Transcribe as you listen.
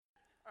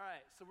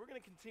right, so we're going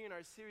to continue in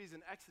our series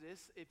in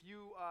Exodus. If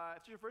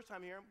it's your first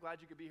time here, I'm glad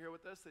you could be here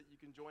with us, that you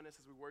can join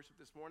us as we worship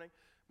this morning.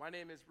 My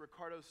name is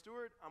Ricardo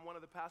Stewart. I'm one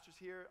of the pastors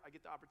here. I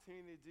get the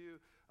opportunity to do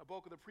a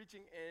bulk of the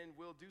preaching, and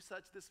we'll do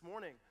such this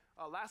morning.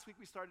 Last week,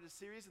 we started a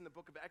series in the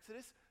book of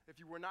Exodus. If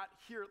you were not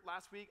here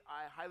last week,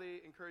 I highly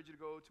encourage you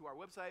to go to our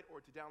website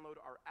or to download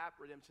our app,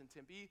 Redemption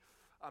Tempe,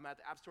 at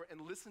the App Store,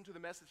 and listen to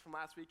the message from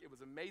last week. It was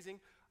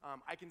amazing.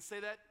 I can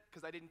say that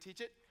because I didn't teach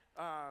it.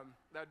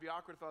 That would be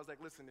awkward if I was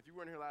like, listen, if you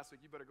weren't here last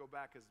week, you better go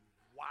back because,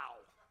 wow,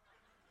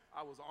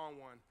 I was on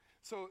one.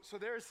 So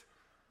there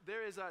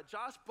is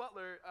Josh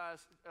Butler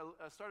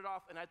started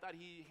off, and I thought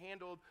he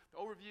handled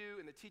the overview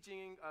and the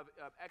teaching of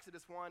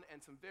Exodus 1 and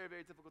some very,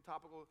 very difficult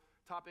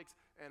topics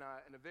in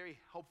a very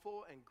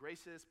helpful and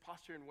gracious,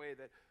 posturing way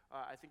that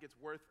I think it's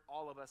worth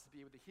all of us to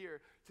be able to hear.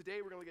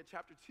 Today, we're going to look at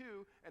chapter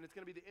 2, and it's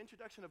going to be the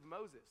introduction of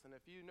Moses. And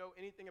if you know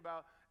anything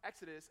about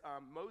Exodus,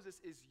 Moses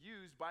is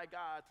used by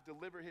God to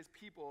deliver his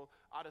people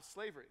out of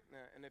slavery.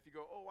 And if you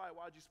go, oh,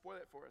 why'd you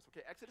spoil it for us?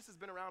 Okay, Exodus has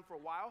been around for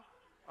a while.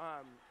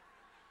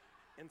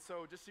 And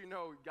so just so you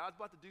know, God's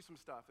about to do some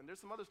stuff. And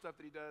there's some other stuff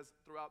that he does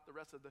throughout the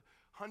rest of the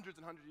hundreds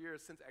and hundreds of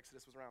years since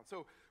Exodus was around.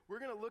 So we're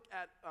going to look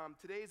at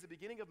today is the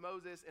beginning of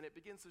Moses, and it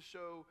begins to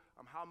show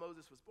how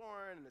Moses was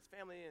born and his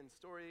family and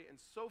story and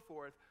so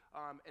forth.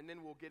 And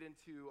then we'll get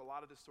into a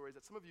lot of the stories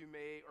that some of you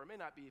may or may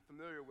not be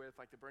familiar with,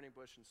 like the burning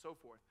bush and so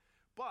forth.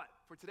 But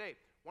for today,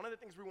 one of the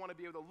things we want to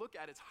be able to look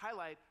at is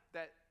highlight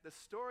that the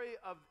story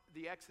of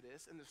the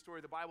Exodus and the story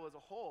of the Bible as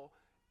a whole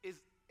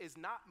is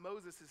not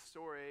Moses'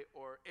 story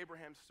or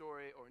Abraham's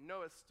story or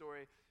Noah's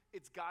story.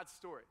 It's God's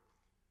story.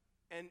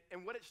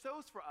 And what it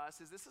shows for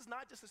us is this is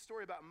not just a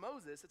story about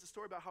Moses. It's a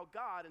story about how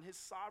God and his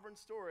sovereign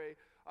story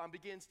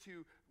begins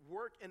to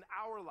work in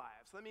our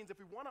lives. So that means if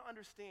we want to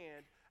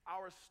understand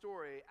our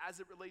story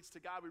as it relates to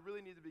God, we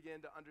really need to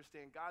begin to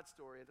understand God's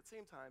story. At the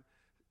same time,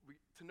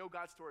 to know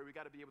God's story, we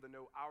got to be able to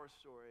know our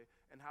story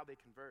and how they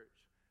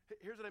converge.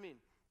 Here's what I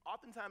mean.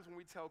 Oftentimes when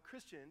we tell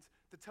Christians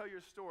to tell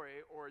your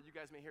story, or you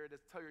guys may hear it as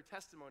tell your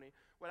testimony,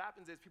 what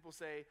happens is people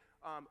say,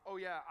 oh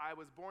yeah, I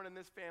was born in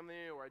this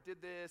family, or I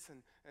did this,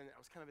 and I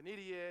was kind of an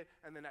idiot,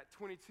 and then at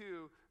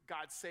 22,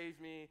 God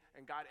saved me,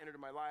 and God entered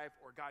my life,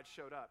 or God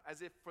showed up.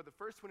 As if for the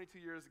first 22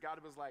 years,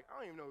 God was like,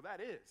 I don't even know who that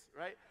is,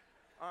 right?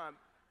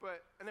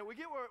 And then we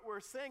get what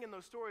we're saying in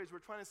those stories, we're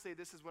trying to say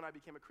this is when I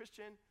became a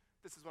Christian,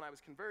 this is when I was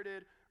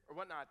converted, or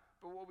whatnot.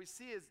 But what we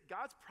see is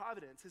God's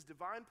providence, his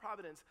divine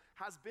providence,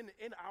 has been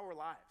in our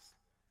lives.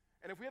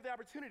 And if we have the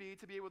opportunity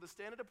to be able to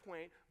stand at a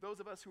point, those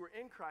of us who are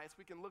in Christ,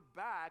 we can look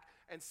back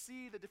and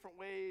see the different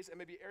ways and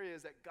maybe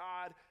areas that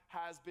God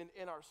has been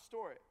in our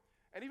story.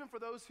 And even for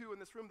those who in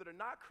this room that are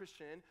not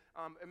Christian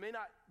and may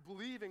not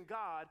believe in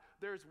God,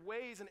 there's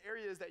ways and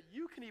areas that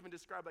you can even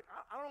describe, like,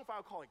 I don't know if I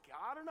would call it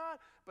God or not,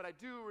 but I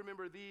do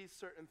remember these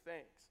certain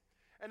things.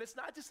 And it's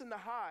not just in the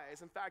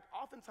highs. In fact,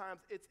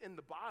 oftentimes it's in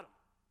the bottom.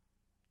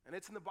 And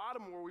it's in the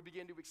bottom where we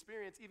begin to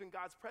experience even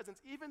God's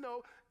presence, even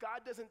though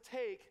God doesn't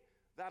take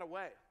that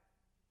away.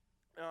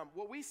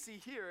 What we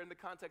see here in the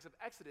context of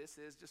Exodus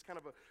is just kind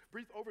of a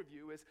brief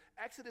overview is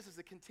Exodus is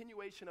a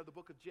continuation of the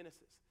book of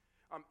Genesis.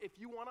 If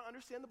you want to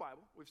understand the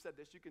Bible, we've said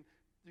this, you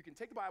can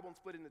take the Bible and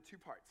split it into two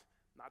parts.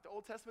 Not the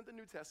Old Testament, the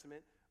New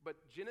Testament, but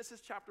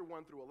Genesis chapter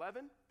 1 through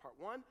 11, part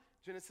 1,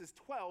 Genesis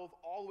 12,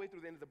 all the way through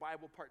the end of the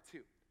Bible, part 2.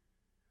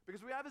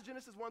 Because we have this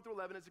Genesis 1 through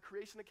 11 as a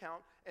creation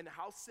account and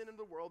how sin in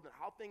the world and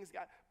how things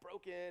got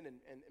broken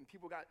and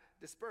people got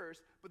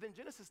dispersed. But then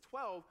Genesis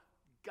 12,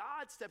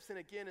 God steps in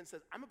again and says,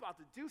 I'm about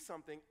to do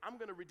something. I'm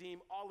going to redeem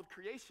all of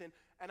creation,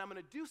 and I'm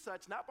going to do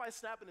such not by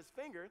snapping his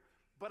finger,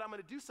 but I'm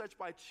going to do such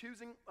by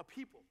choosing a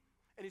people.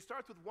 And he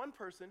starts with one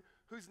person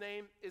whose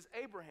name is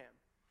Abraham.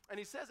 And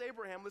he says,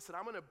 Abraham, listen,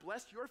 I'm going to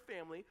bless your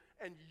family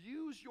and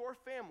use your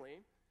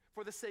family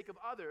for the sake of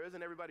others,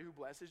 and everybody who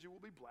blesses you will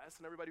be blessed,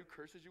 and everybody who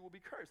curses you will be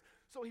cursed.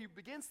 So he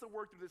begins to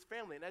work through this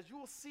family. And as you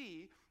will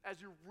see,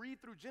 as you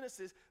read through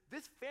Genesis,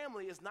 this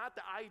family is not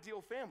the ideal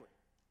family.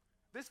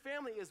 This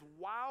family is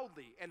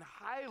wildly and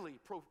highly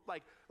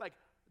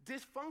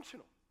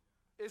dysfunctional.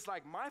 It's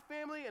like my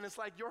family and it's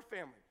like your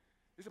family.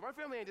 You say, my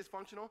family ain't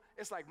dysfunctional.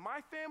 It's like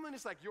my family and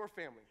it's like your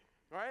family,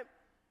 right?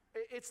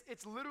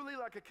 It's literally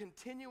like a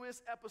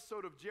continuous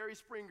episode of Jerry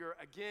Springer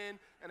again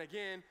and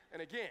again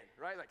and again,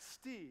 right? Like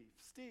Steve.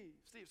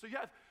 So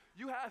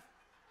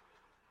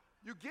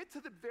you get to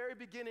the very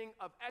beginning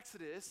of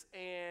Exodus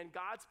and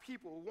God's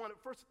people.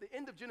 First, at the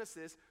end of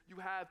Genesis, you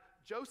have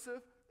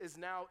Joseph is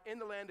now in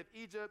the land of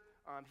Egypt.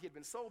 He had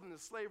been sold into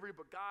slavery,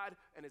 but God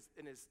and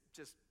his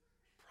just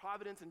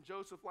providence in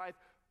Joseph's life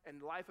and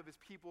the life of his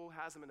people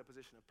has him in a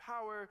position of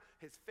power.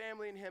 His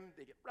family and him,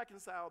 they get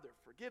reconciled, there's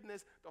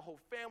forgiveness. The whole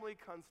family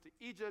comes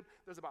to Egypt.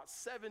 There's about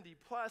 70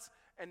 plus,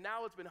 and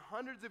now it's been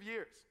hundreds of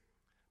years.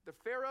 The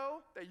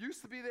Pharaoh that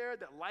used to be there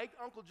that liked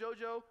Uncle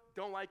Jojo,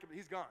 don't like him.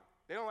 He's gone.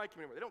 They don't like him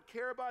anymore. They don't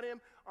care about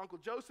him. Uncle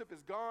Joseph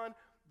is gone.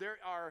 There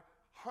are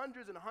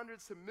hundreds and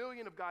hundreds to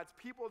millions of God's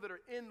people that are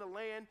in the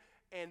land,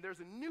 and there's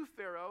a new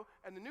Pharaoh,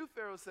 and the new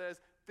Pharaoh says,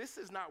 this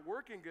is not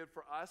working good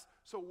for us.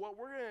 So what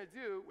we're going to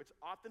do, which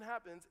often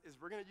happens, is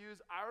we're going to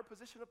use our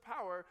position of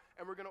power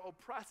and we're going to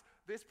oppress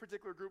this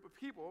particular group of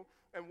people.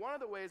 And one of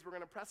the ways we're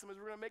going to oppress them is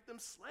we're going to make them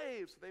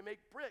slaves. So they make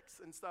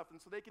bricks and stuff,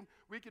 and so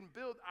we can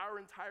build our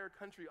entire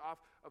country off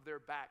of their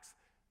backs.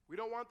 We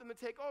don't want them to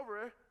take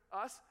over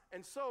us,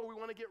 and so we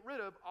want to get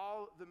rid of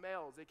all the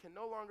males. They can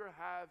no longer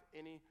have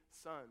any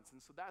sons.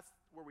 And so that's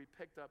where we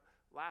picked up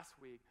last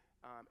week.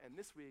 And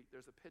this week,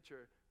 there's a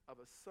picture of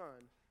a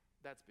son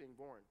that's being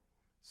born.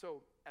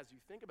 So as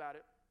you think about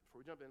it,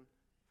 before we jump in,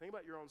 think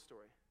about your own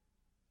story.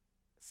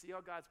 See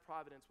how God's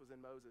providence was in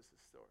Moses'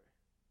 story,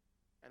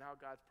 and how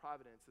God's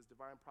providence, his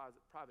divine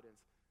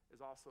providence,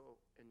 is also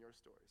in your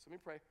story. So let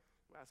me pray.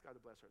 We'll ask God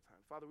to bless our time.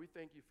 Father, we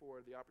thank you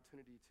for the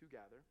opportunity to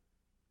gather,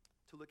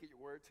 to look at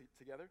your word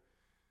together,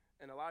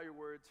 and allow your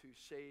word to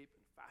shape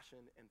and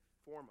fashion and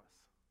form us,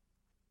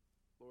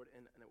 Lord,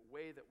 in a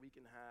way that we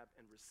can have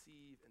and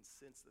receive and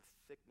sense the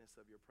thickness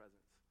of your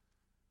presence.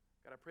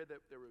 God, I pray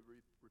that there would be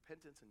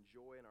repentance and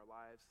joy in our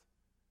lives,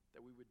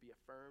 that we would be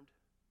affirmed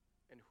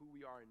in who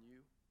we are in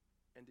you,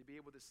 and to be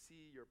able to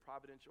see your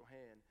providential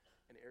hand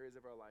in areas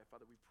of our life.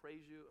 Father, we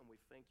praise you and we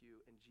thank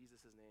you in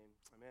Jesus' name.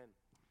 Amen.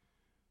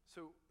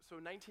 So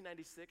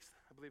 1996,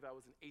 I believe I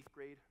was in 8th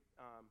grade.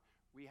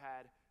 We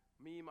had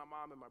me, my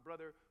mom, and my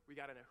brother. We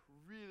got in a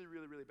really,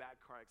 really, really bad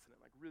car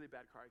accident,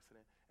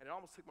 and it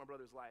almost took my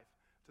brother's life,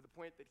 to the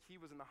point that he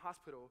was in the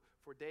hospital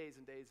for days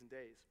and days and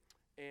days.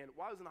 And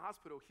while he was in the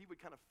hospital, he would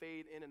kind of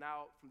fade in and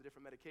out from the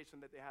different medication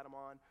that they had him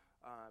on.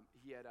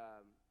 He had,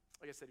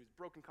 like I said, he was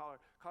broken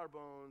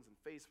collarbones and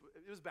face.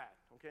 It was bad,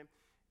 okay?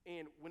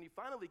 And when he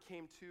finally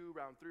came to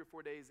around 3 or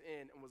 4 days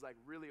in and was like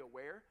really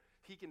aware,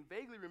 he can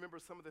vaguely remember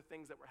some of the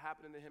things that were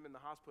happening to him in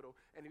the hospital.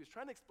 And he was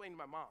trying to explain to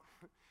my mom,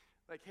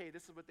 like, hey,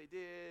 this is what they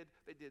did.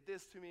 They did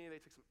this to me. They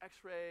took some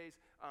x-rays.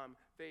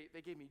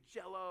 They gave me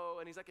Jell-O.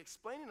 And he's like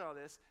explaining all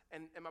this.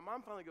 And my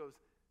mom finally goes,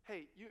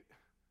 hey,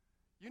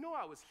 you know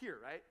I was here,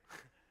 right?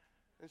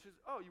 And she's,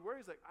 oh, you were?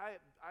 He's like,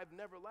 I've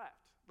never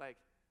left. Like,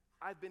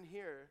 I've been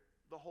here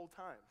the whole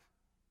time.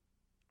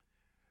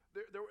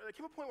 There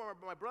came a point where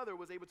my brother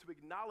was able to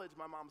acknowledge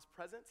my mom's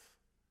presence,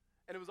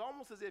 and it was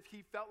almost as if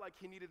he felt like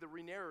he needed to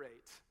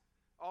re-narrate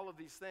all of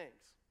these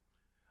things.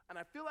 And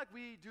I feel like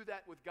we do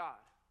that with God.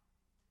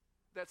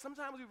 That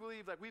sometimes we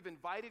believe like we've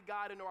invited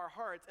God into our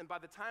hearts, and by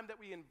the time that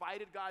we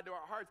invited God into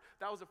our hearts,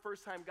 that was the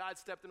first time God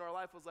stepped into our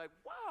life, was like,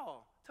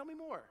 wow, tell me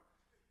more,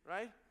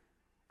 right?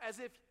 As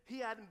if he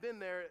hadn't been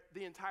there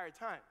the entire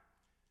time.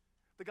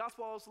 The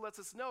gospel also lets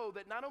us know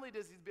that not only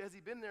has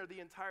he been there the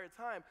entire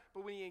time,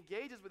 but when he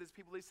engages with his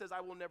people, he says, I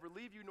will never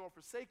leave you nor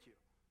forsake you.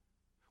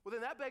 Well,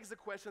 then that begs the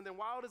question, then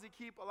why does he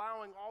keep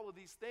allowing all of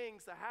these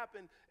things to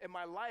happen in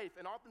my life?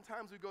 And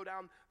oftentimes we go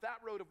down that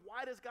road of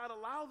why does God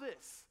allow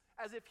this?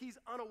 As if he's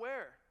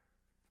unaware.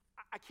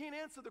 I can't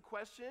answer the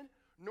question,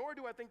 nor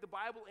do I think the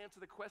Bible answer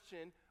the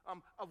question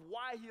of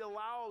why he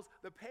allows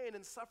the pain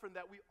and suffering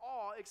that we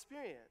all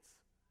experience.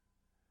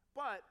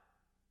 But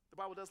the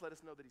Bible does let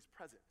us know that he's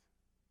present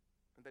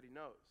and that he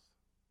knows.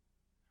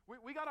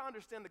 We got to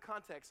understand the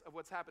context of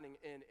what's happening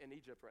in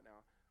Egypt right now.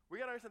 We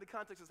got to understand the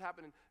context that's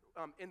happening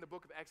in the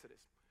book of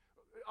Exodus.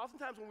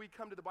 Oftentimes when we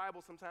come to the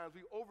Bible, sometimes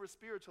we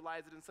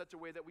over-spiritualize it in such a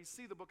way that we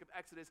see the book of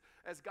Exodus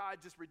as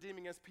God just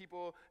redeeming his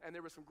people, and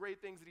there were some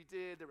great things that he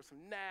did. There were some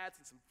gnats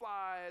and some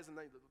flies, and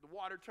the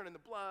water turning to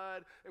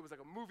blood. It was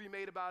like a movie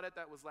made about it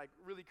that was like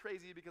really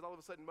crazy, because all of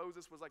a sudden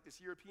Moses was like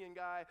this European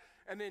guy,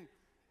 and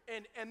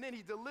then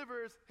he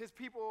delivers his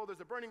people. There's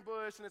a burning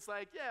bush, and it's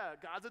like, yeah,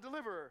 God's a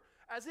deliverer.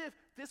 As if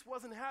this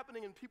wasn't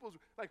happening in people's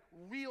like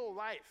real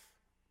life,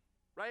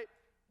 right?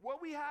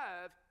 What we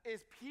have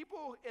is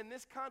people in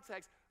this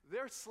context,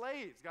 they're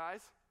slaves,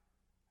 guys.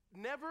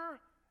 Never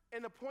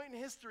in a point in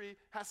history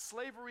has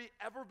slavery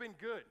ever been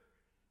good,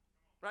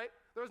 right?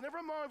 There was never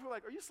a moment where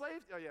like, are you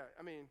slaves? Oh yeah,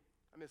 I mean,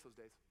 I miss those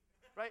days,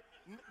 right?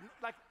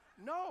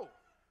 No.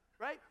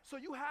 Right? So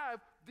you have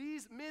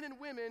these men and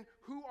women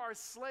who are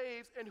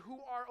slaves and who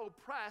are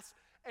oppressed,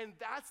 and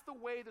that's the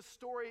way the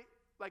story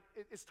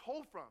is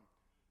told from.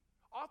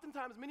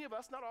 Oftentimes, many of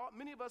us, not all,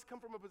 many of us come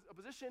from a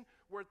position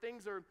where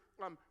things are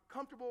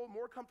comfortable,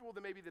 more comfortable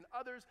than maybe than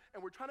others,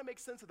 and we're trying to make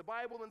sense of the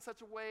Bible in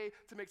such a way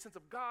to make sense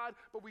of God,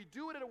 but we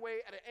do it in a way,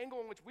 at an angle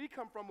in which we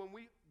come from when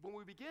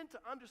we begin to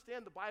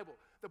understand the Bible.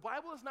 The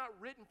Bible is not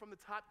written from the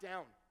top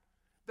down.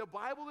 The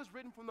Bible is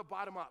written from the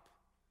bottom up.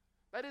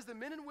 That is, the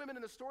men and women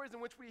in the stories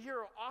in which we hear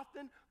are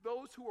often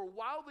those who are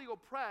wildly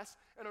oppressed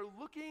and are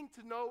looking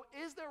to know,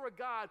 is there a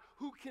God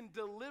who can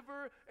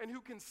deliver and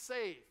who can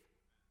save,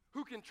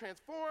 who can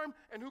transform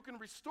and who can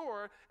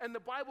restore? And the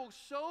Bible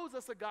shows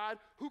us a God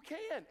who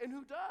can and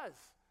who does.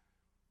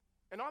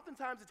 And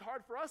oftentimes it's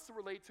hard for us to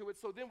relate to it,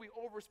 so then we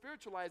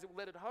over-spiritualize it, we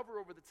let it hover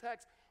over the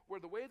text, where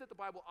the way that the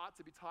Bible ought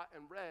to be taught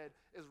and read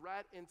is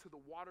right into the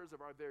waters of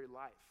our very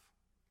life.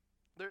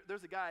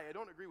 There's a guy, I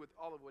don't agree with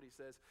all of what he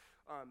says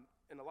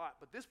in a lot,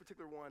 but this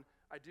particular one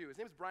I do. His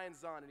name is Brian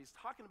Zahnd, and he's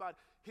talking about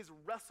his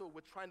wrestle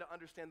with trying to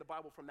understand the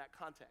Bible from that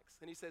context.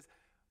 And he says,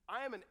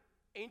 I am an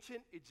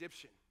ancient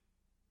Egyptian.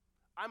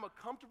 I'm a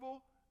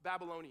comfortable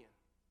Babylonian.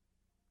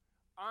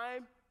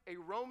 I'm a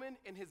Roman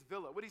in his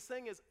villa. What he's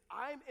saying is,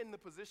 I'm in the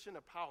position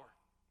of power.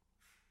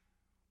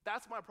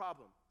 That's my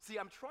problem. See,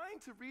 I'm trying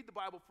to read the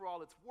Bible for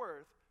all it's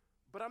worth,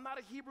 but I'm not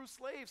a Hebrew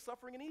slave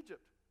suffering in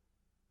Egypt.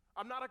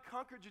 I'm not a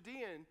conquered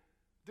Judean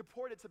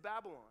deported to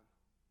Babylon.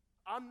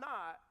 I'm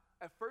not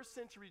a first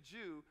century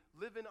Jew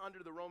living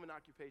under the Roman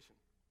occupation.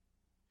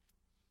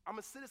 I'm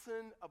a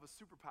citizen of a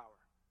superpower.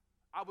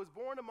 I was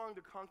born among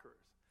the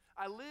conquerors.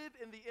 I live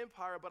in the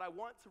empire, but I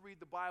want to read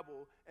the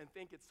Bible and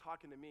think it's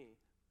talking to me.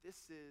 This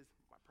is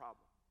my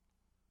problem.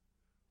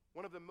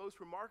 One of the most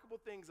remarkable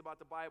things about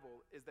the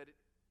Bible is that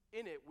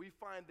in it, we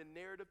find the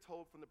narrative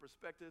told from the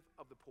perspective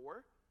of the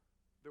poor,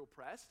 the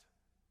oppressed,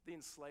 the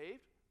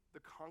enslaved, the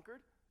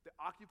conquered, the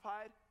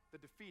occupied, the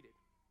defeated.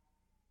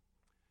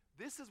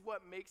 This is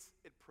what makes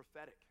it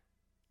prophetic.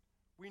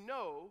 We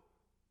know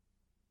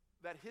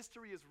that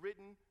history is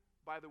written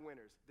by the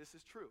winners. This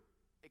is true,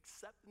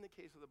 except in the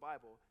case of the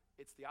Bible,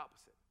 it's the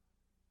opposite.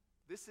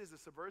 This is the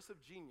subversive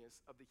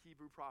genius of the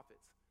Hebrew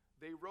prophets.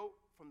 They wrote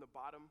from the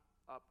bottom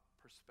up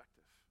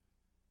perspective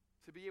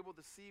to be able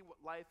to see what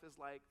life is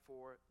like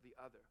for the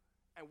other.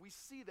 And we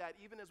see that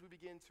even as we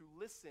begin to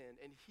listen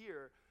and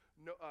hear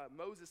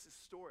Moses'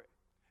 story.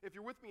 If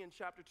you're with me in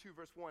chapter 2,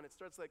 verse 1, it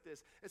starts like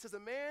this. It says, a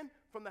man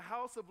from the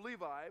house of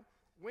Levi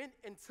went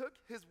and took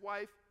his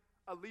wife,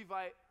 a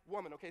Levite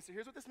woman. Okay, so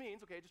here's what this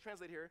means. Okay, just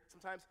translate here.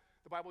 Sometimes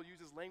the Bible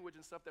uses language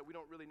and stuff that we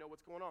don't really know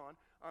what's going on.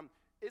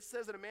 It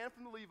says that a man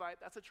from the Levite,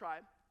 that's a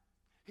tribe,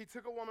 he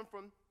took a woman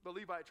from the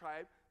Levite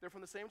tribe. They're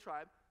from the same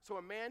tribe. So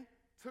a man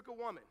took a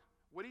woman.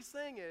 What he's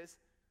saying is,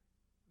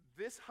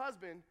 this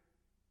husband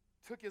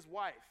took his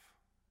wife.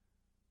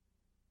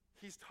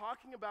 He's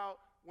talking about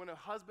when a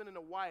husband and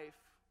a wife,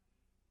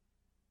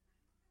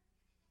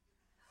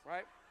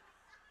 right?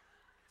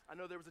 I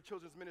know there was a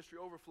children's ministry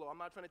overflow. I'm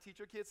not trying to teach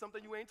your kids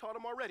something you ain't taught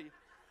them already.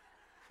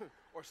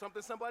 Or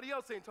something somebody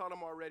else ain't taught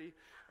them already.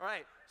 All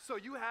right, so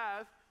you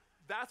have,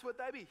 that's what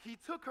that be. He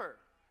took her,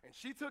 and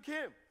she took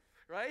him,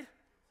 right?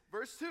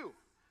 Verse 2,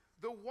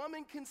 the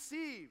woman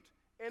conceived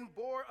and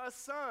bore a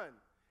son.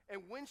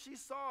 And when she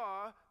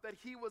saw that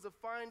he was a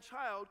fine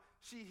child,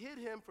 she hid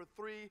him for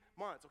 3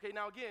 months. Okay,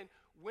 now again,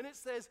 when it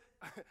says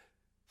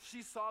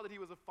she saw that he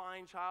was a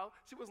fine child,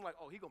 she wasn't like,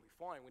 oh, he's going to be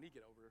fine when he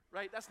get over,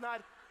 right? That's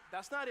not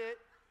it.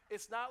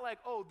 It's not like,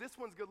 oh, this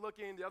one's good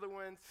looking, the other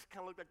ones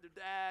kind of look like their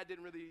dad,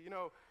 didn't really,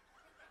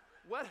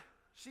 What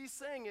she's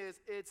saying is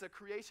it's a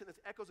creation, it's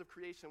echoes of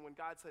creation when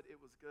God said it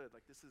was good,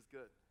 like this is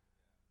good.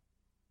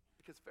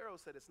 Because Pharaoh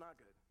said it's not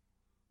good.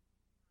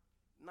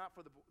 Not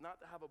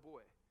to have a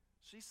boy.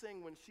 She's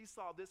saying when she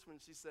saw this one,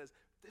 she says,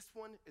 this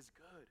one is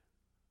good,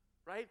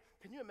 right?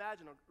 Can you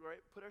imagine,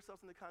 right? Put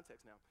ourselves in the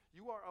context now.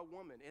 You are a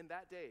woman in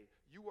that day.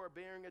 You are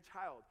bearing a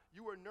child.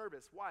 You are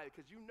nervous. Why?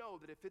 Because you know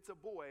that if it's a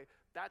boy,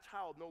 that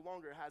child no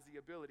longer has the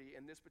ability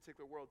in this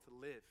particular world to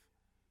live.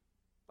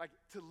 Like,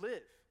 to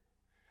live.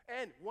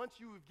 And once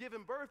you've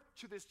given birth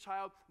to this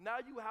child, now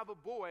you have a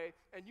boy,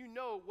 and you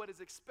know what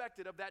is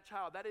expected of that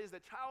child. That is, the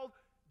child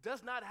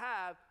does not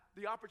have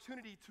the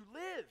opportunity to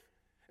live.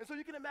 And so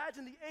you can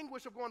imagine the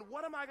anguish of going,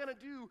 what am I going to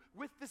do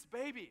with this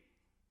baby?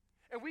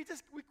 And we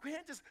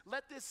can't just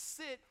let this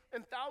sit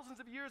in thousands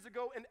of years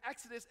ago in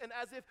Exodus, and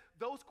as if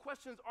those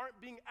questions aren't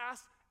being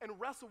asked and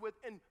wrestled with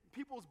in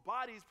people's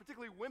bodies,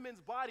 particularly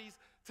women's bodies,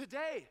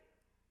 today.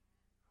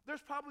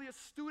 There's probably a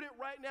student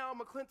right now in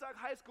McClintock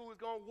High School who's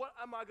going, what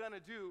am I going to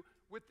do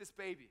with this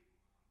baby?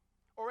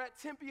 Or at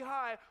Tempe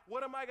High,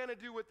 what am I going to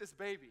do with this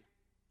baby?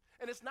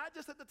 And it's not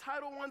just at the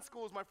Title I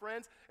schools, my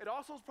friends. It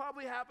also is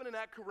probably happening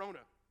at Corona.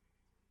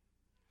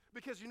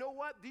 Because you know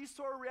what? These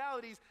sort of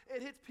realities,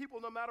 it hits people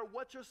no matter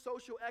what your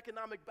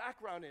socioeconomic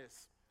background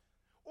is.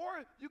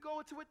 Or you go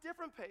into a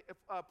different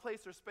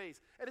place or space,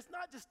 and it's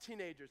not just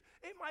teenagers.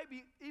 It might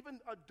be even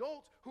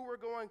adults who are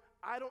going,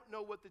 I don't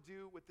know what to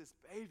do with this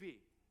baby.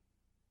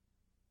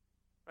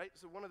 Right?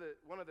 So one of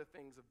the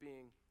things of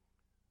being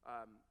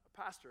a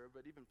pastor,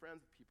 but even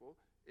friends with people,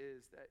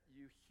 is that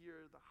you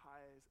hear the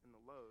highs and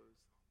the lows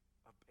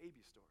of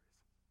baby stories.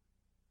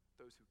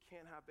 Those who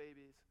can't have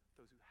babies,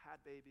 those who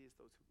had babies,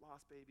 those who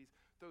lost babies,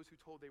 those who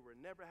told they would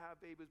never have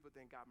babies, but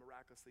then God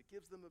miraculously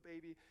gives them a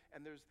baby,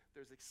 and there's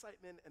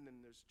excitement, and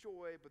then there's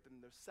joy, but then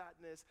there's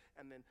sadness,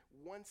 and then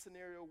one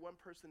scenario, one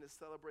person is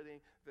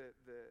celebrating that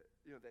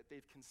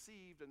they've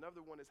conceived,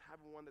 another one is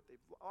having one that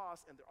they've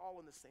lost, and they're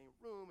all in the same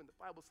room, and the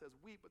Bible says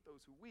weep with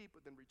those who weep,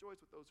 but then rejoice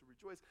with those who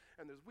rejoice,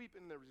 and there's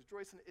weeping and there's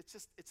rejoicing. It's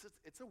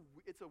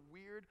a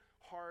weird,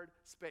 hard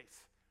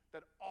space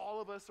that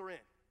all of us are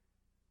in,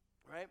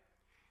 right?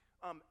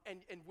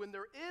 And when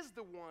there is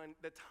the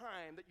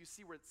time that you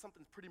see where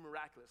something's pretty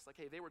miraculous, like,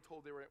 hey, they were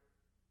told they weren't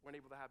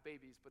able to have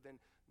babies, but then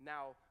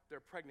now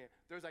they're pregnant,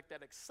 there's like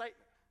that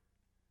excitement.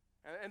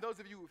 And those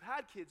of you who've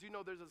had kids, you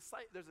know there's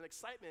an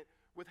excitement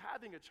with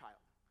having a child.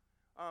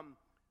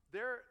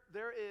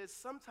 There is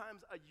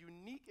sometimes a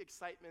unique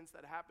excitement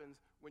that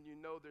happens when you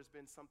know there's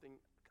been something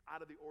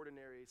out of the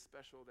ordinary,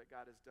 special that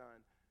God has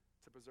done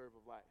to preserve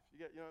a life.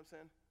 You know what I'm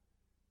saying?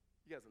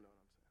 You guys don't know what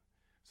I'm saying.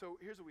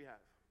 So here's what we have.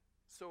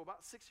 So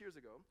about 6 years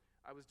ago,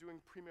 I was doing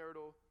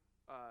premarital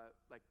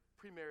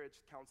pre-marriage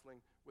counseling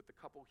with the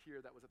couple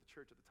here that was at the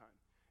church at the time.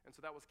 And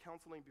so that was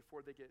counseling before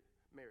they get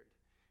married.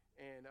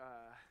 And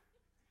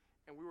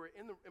we were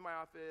in my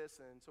office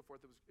and so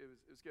forth. It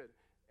was good.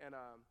 And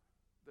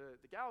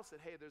the gal said,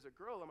 hey, there's a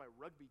girl on my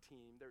rugby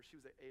team. She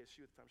was at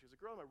ASU at the time. She was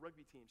a girl on my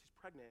rugby team. She's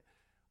pregnant.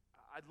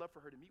 I'd love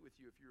for her to meet with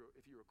you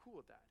if you were cool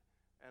with that.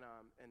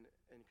 And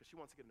because she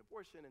wants to get an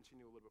abortion, and she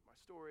knew a little bit of my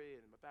story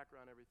and my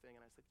background and everything.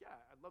 And I said, yeah,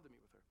 I'd love to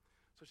meet with her.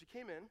 So she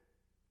came in,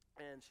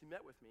 and she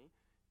met with me.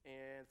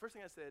 And the first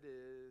thing I said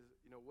is,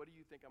 what do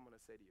you think I'm going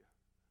to say to you,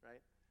 right?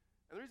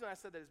 And the reason I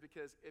said that is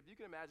because if you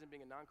can imagine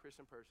being a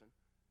non-Christian person,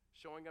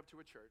 showing up to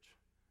a church,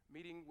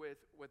 meeting with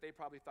what they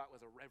probably thought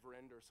was a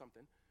reverend or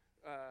something,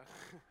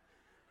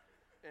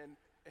 and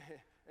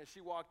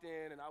she walked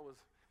in, and I was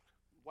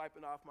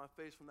wiping off my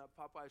face from that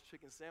Popeye's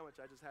chicken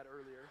sandwich I just had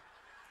earlier.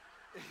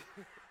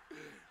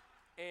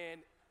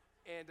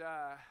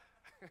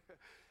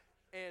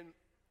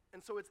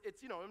 and so it's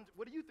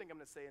what do you think I'm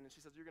going to say? And then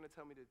she says, you're going to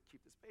tell me to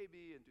keep this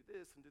baby and do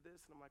this and do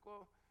this. And I'm like,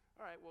 well,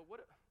 all right, well,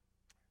 what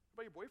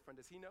about your boyfriend?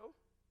 Does he know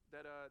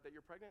that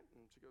you're pregnant?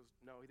 And she goes,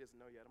 no, he doesn't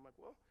know yet. I'm like,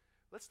 well,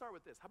 let's start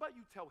with this. How about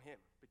you tell him?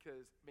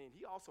 Because,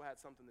 he also had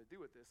something to do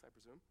with this, I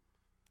presume.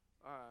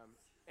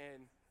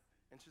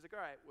 And she's like,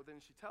 all right, well,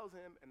 then she tells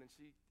him, and then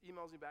she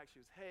emails me back. She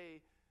goes, hey,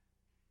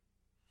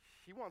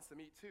 he wants to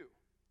meet too.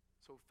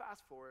 So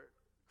fast forward,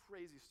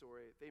 crazy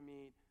story. They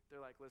meet. They're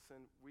like,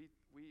 listen,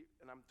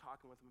 and I'm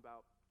talking with them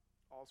about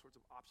all sorts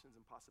of options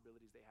and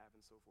possibilities they have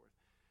and so forth.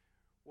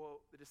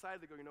 Well, they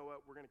decided to go, you know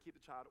what, we're going to keep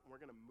the child, and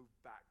we're going to move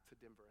back to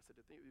Denver. I said,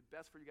 I think it would be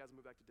best for you guys to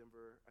move back to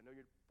Denver. I know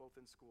you're both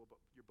in school,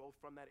 but you're both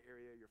from that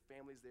area. Your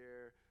family's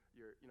there.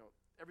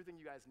 Everything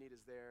you guys need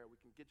is there. We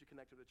can get you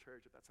connected to the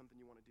church if that's something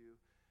you want to do.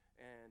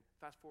 And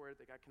fast forward,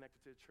 they got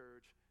connected to the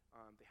church.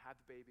 They had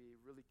the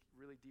baby, really,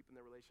 really deep in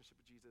their relationship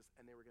with Jesus,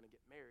 and they were going to get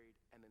married.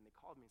 And then they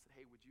called me and said,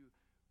 hey, would you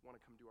want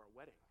to come do our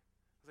wedding?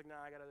 I was like,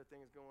 nah, I got other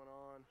things going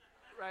on,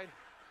 right?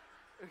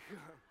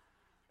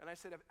 And I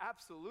said,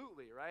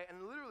 absolutely, right?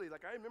 And literally,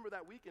 I remember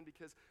that weekend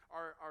because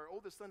our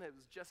oldest son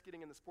was just getting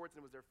into sports,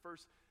 and it was their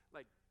first,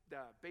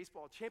 the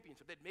baseball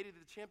championship. They'd made it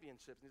to the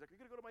championships. And he's like, are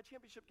you going to go to my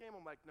championship game?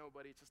 I'm like, no,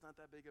 buddy, it's just not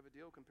that big of a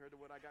deal compared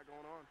to what I got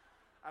going on.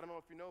 I don't know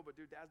if you know, but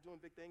dude, Dad's doing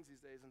big things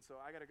these days, and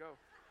so I got to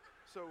go.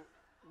 So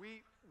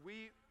I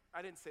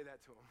didn't say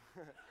that to him.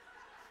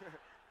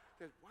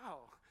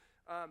 Wow.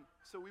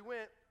 So we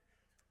went,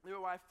 me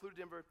and my wife flew to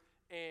Denver,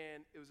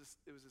 and it was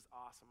just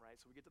awesome, right?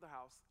 So we get to the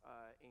house,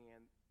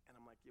 and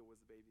I'm like, yo,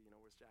 where's the baby?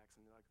 Where's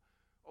Jackson? They're like,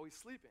 oh, he's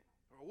sleeping.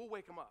 Or we'll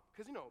wake him up.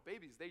 Because,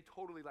 babies, they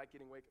totally like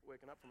getting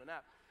waking up from a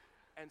nap.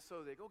 And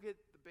so they go get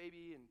the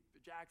baby and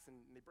Jackson,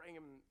 and they bring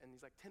him, and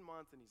he's like 10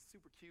 months, and he's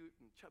super cute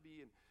and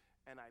chubby, and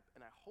I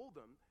hold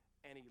him,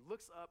 and he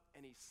looks up,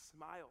 and he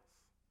smiles.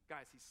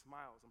 Guys, he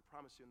smiles, I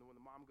promise you. And then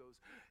when the mom goes,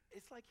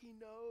 it's like he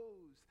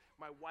knows.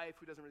 My wife,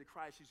 who doesn't really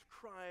cry, she's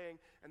crying,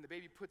 and the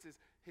baby puts his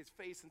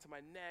face into my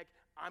neck.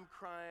 I'm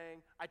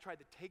crying. I tried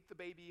to take the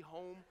baby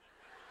home.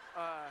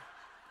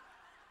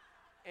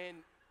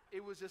 And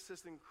it was just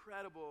this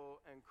incredible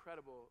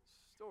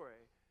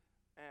story.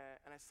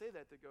 And I say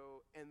that to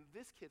go, in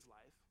this kid's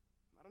life,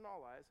 not in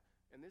all lives,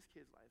 in this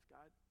kid's life,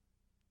 God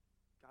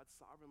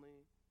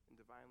sovereignly and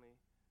divinely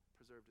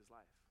preserved his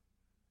life.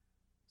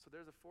 So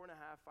there's a 4.5,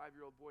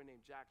 5-year-old boy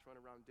named Jax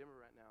running around Denver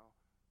right now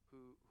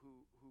who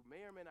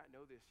may or may not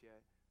know this yet,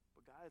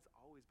 but God has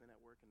always been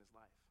at work in his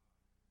life.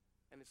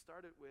 And it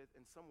started with,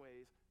 in some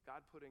ways,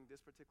 God putting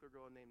this particular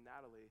girl named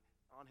Natalie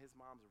on his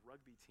mom's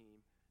rugby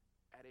team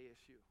at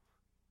ASU,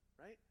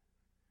 right?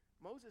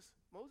 Moses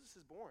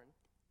is born,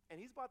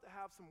 and he's about to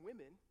have some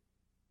women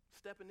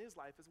step in his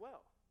life as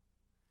well.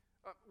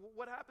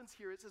 What happens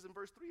here, it says in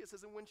verse 3, it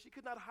says, and when she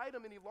could not hide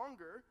him any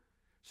longer,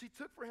 she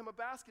took for him a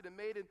basket and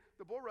made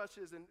the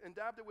bulrushes and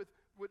dabbed it with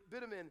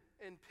bitumen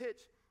and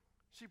pitch.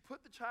 She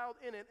put the child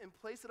in it and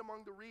placed it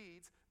among the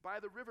reeds by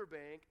the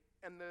riverbank,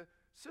 and the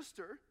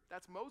sister,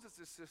 that's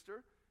Moses'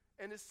 sister,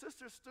 and his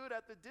sister stood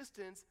at the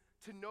distance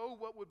to know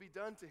what would be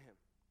done to him.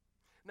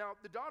 Now,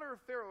 the daughter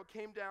of Pharaoh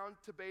came down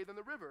to bathe in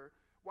the river,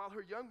 while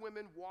her young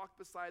women walked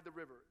beside the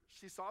river.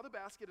 She saw the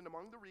basket, and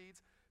among the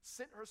reeds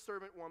sent her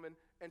servant woman,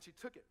 and she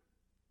took it.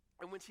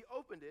 And when she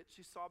opened it,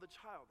 she saw the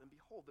child, and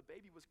behold, the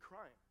baby was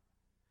crying.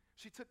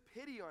 She took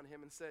pity on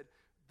him and said,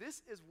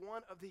 this is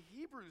one of the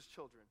Hebrews'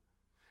 children.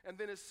 And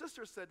then his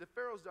sister said to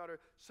Pharaoh's daughter,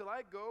 shall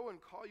I go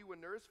and call you a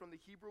nurse from the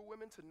Hebrew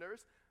women to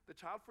nurse the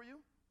child for you?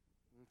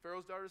 And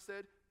Pharaoh's daughter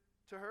said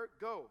to her,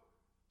 go.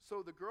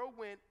 So the girl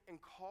went and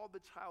called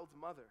the child's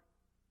mother.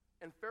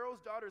 And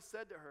Pharaoh's daughter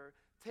said to her,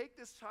 take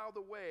this child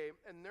away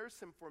and nurse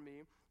him for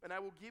me, and I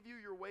will give you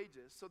your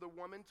wages. So the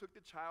woman took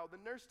the child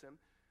and nursed him.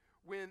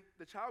 When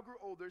the child grew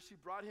older, she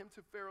brought him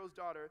to Pharaoh's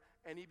daughter,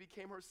 and he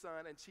became her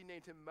son, and she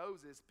named him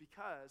Moses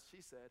because,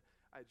 she said,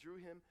 I drew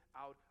him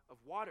out of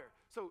water.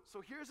 So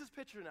here's this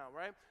picture now,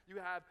 right? You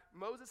have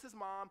Moses'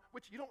 mom,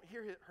 which you don't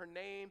hear her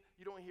name.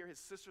 You don't hear his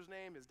sister's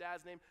name, his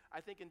dad's name. I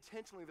think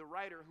intentionally the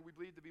writer, who we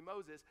believe to be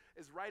Moses,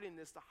 is writing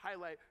this to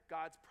highlight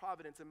God's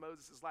providence in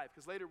Moses' life,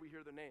 because later we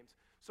hear their names.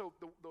 So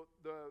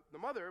the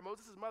mother,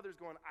 Moses' mother, is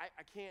going,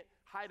 I can't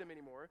hide him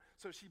anymore.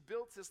 So she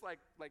built this like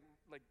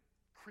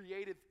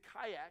creative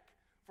kayak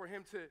for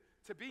him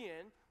to be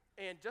in,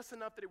 and just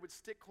enough that it would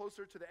stick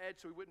closer to the edge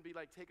so he wouldn't be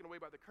like taken away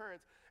by the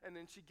currents. And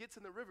then she gets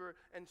in the river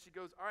and she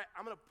goes, all right,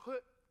 I'm going to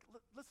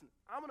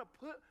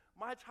put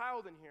my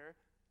child in here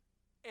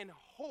and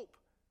hope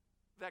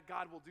that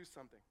God will do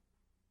something,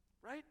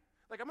 right?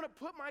 Like, I'm going to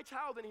put my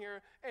child in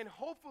here and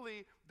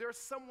hopefully there's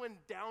someone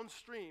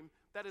downstream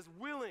that is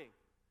willing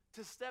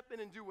to step in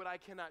and do what I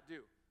cannot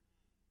do.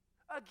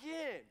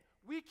 Again,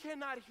 we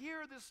cannot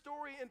hear this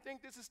story and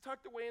think this is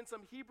tucked away in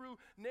some Hebrew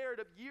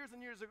narrative years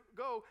and years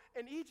ago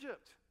in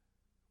Egypt.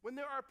 When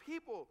there are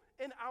people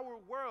in our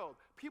world,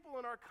 people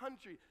in our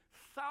country,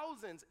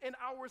 thousands in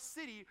our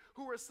city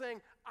who are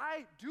saying,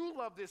 I do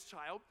love this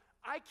child,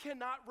 I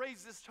cannot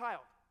raise this child.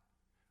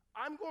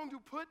 I'm going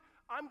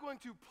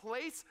to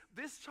place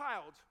this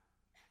child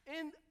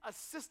in a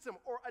system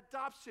or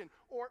adoption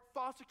or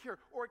foster care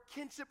or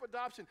kinship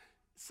adoption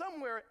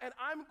somewhere, and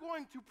I'm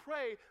going to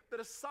pray that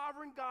a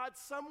sovereign God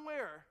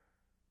somewhere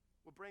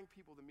will bring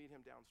people to meet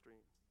him downstream,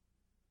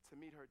 to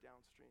meet her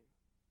downstream,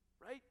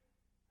 right?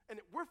 And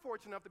we're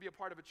fortunate enough to be a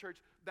part of a church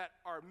that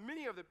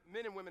many of the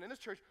men and women in this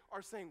church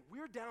are saying,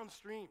 we're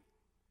downstream.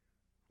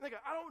 Like,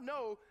 I don't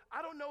know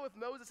if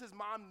Moses'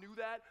 mom knew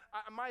that.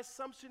 My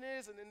assumption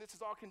is, and this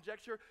is all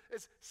conjecture,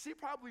 is she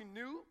probably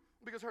knew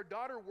because her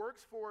daughter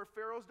works for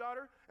Pharaoh's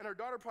daughter, and her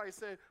daughter probably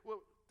said,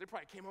 well, they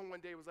probably came home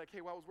one day and was like,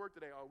 hey, how was work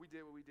today? Oh, we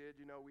did what we did.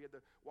 You know, we had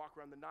to walk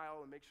around the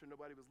Nile and make sure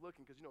nobody was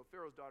looking because, you know,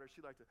 Pharaoh's daughter,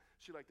 she liked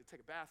to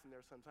take a bath in there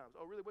sometimes.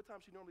 Oh, really? What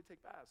time she normally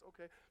take baths?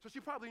 Okay. So she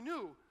probably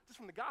knew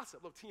just from the gossip,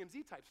 little TMZ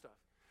type stuff.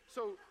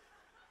 So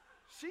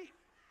she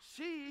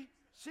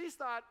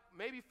thought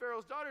maybe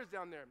Pharaoh's daughter's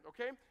down there,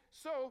 okay?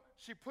 So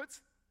she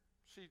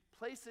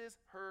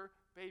places her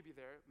baby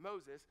there,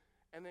 Moses,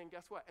 and then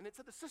guess what? And it's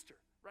at the sister,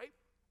 right?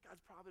 God's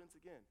providence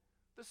again.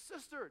 The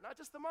sister, not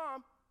just the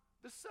mom,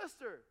 the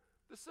sister.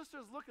 The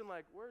sister's looking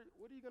like, what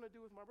are you going to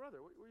do with my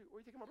brother? Where are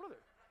you taking my brother?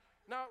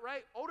 Now,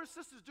 right, older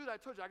sisters do that. I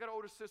told you, I got an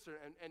older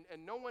sister, and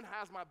no one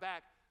has my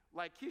back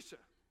like Keisha,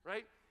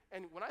 right?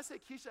 And when I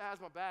say Keisha has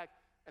my back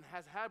and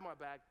has had my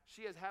back,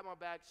 she has had my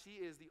back.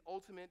 She is the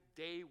ultimate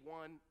day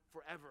one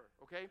forever,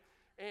 okay?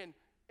 And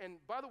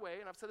by the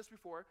way, and I've said this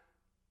before,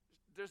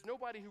 there's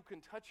nobody who can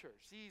touch her.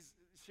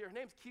 Her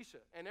name's Keisha,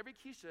 and every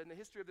Keisha in the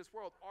history of this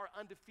world are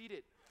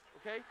undefeated,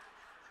 okay?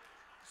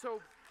 So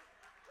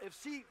if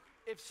she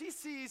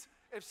sees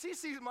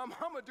my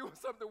mama doing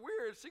something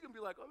weird, she can be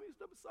like, let me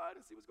step aside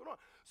and see what's going on.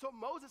 So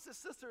Moses'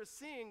 sister is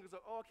seeing, goes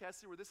like, oh, okay, I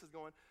see where this is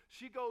going.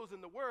 She goes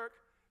into work.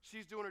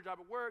 She's doing her job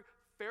at work.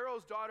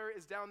 Pharaoh's daughter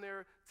is down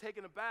there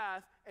taking a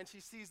bath, and she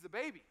sees the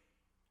baby.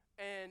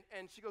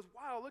 And she goes,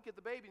 wow, look at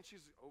the baby. And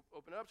she's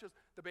opening up. She goes,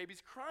 the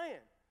baby's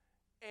crying.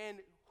 And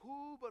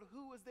who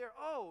is there?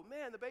 Oh,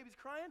 man, the baby's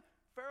crying?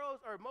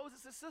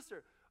 Moses'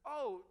 sister.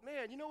 Oh,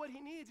 man, you know what he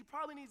needs? He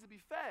probably needs to be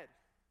fed.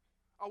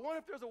 I wonder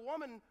if there's a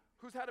woman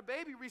who's had a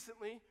baby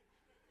recently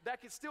that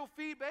can still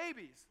feed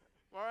babies,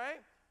 all right?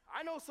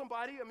 I know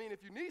somebody,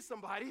 if you need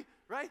somebody,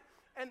 right?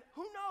 And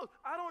who knows?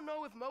 I don't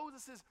know if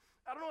Moses'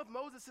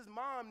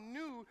 mom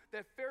knew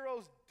that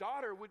Pharaoh's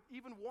daughter would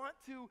even want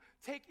to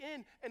take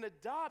in and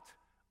adopt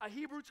a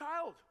Hebrew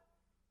child.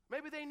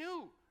 Maybe they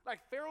knew. Like,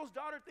 Pharaoh's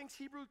daughter thinks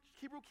Hebrew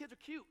kids are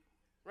cute,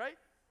 right?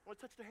 I want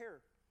to touch their hair,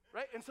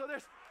 right? And so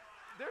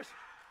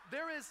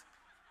there is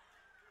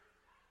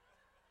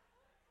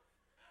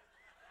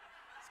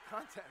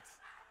context.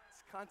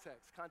 It's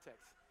context.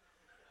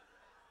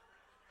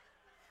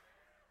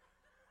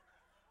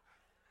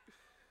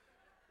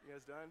 You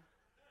guys done?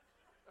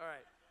 All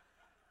right.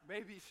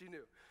 Maybe she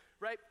knew,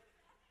 right?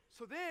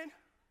 So then,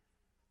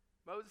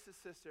 Moses'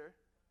 sister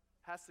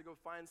has to go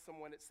find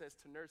someone, it says,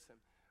 to nurse him,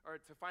 or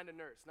to find a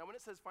nurse. Now, when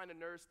it says find a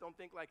nurse, don't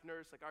think like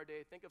nurse, like our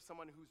day. Think of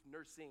someone who's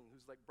nursing,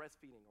 who's like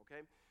breastfeeding,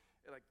 okay?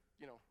 Like,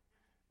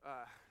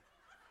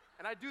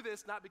 and I do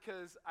this not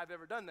because I've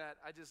ever done that.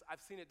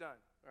 I've seen it done,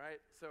 all right?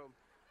 So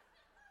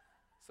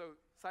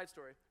side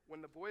story.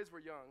 When the boys were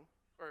young,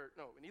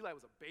 when Eli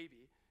was a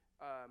baby,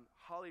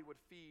 Holly would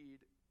feed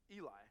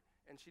Eli,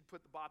 and she'd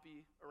put the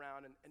boppy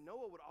around, and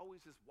Noah would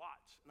always just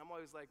watch. And I'm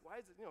always like,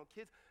 why is it,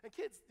 kids,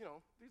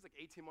 he's like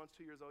 18 months,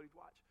 2 years old, he'd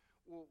watch.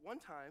 Well, one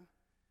time,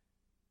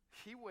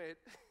 he went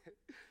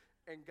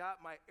and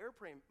got my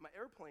airplane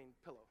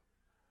pillow,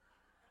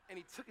 and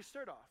he took his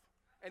shirt off,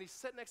 and he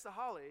sat next to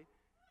Holly,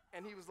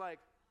 and he was like,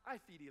 I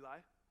feed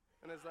Eli.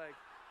 And it's like,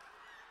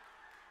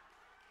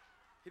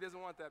 he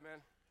doesn't want that,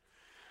 man.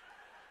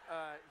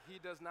 He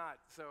does not.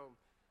 So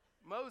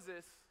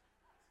Moses,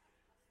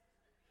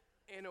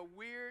 in a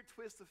weird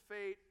twist of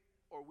fate,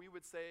 or we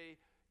would say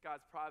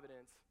God's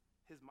providence,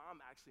 his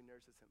mom actually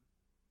nurses him.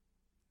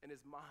 And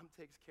his mom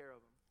takes care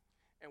of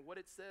him. And what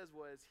it says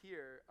was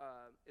here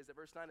is at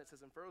verse 9, it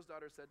says, and Pharaoh's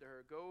daughter said to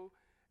her, go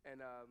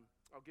and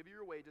I'll give you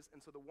your wages.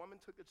 And so the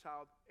woman took the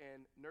child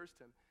and nursed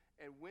him.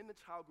 And when the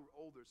child grew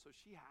older, so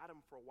she had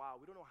him for a while.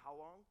 We don't know how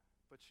long,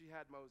 but she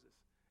had Moses.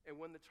 And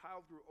when the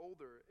child grew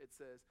older, it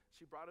says,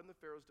 she brought him to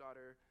Pharaoh's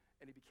daughter,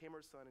 and he became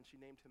her son, and she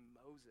named him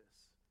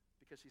Moses,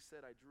 because she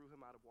said, I drew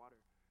him out of water,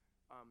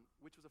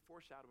 which was a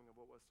foreshadowing of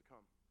what was to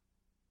come.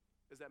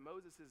 Is that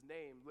Moses'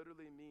 name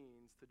literally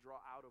means to draw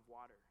out of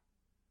water.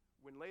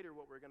 When later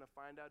what we're going to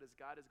find out is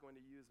God is going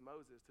to use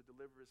Moses to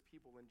deliver his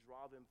people and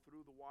draw them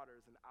through the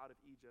waters and out of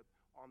Egypt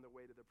on their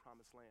way to the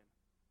promised land.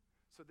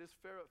 So this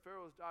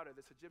Pharaoh's daughter,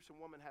 this Egyptian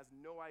woman, has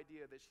no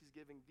idea that she's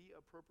giving the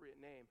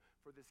appropriate name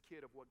for this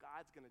kid of what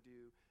God's going to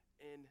do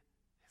in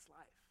his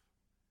life.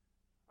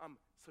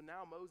 So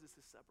now Moses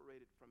is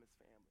separated from his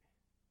family.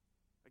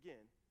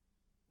 Again,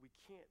 we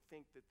can't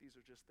think that these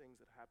are just things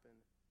that happened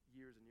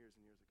years and years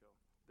and years ago.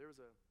 There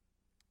was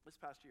this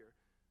past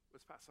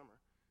summer,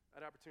 I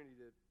had an opportunity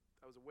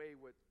I was away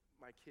with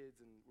my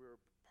kids, and we were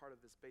part of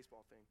this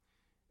baseball thing,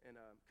 and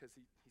because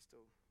he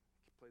still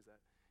plays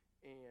that.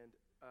 And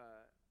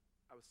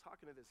I was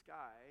talking to this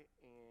guy,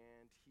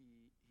 and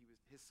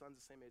his son's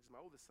the same age as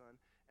my oldest son,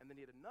 and then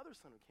he had another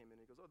son who came in,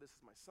 and he goes, oh, this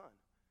is my son.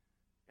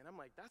 And I'm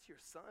like, that's your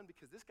son?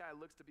 Because this guy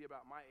looks to be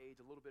about my age,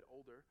 a little bit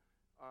older,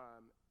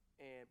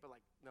 but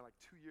like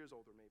 2 years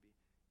older maybe.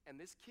 And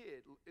this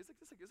kid is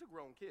a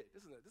grown kid.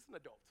 This is an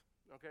adult,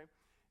 okay?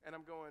 And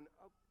I'm going,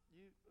 oh,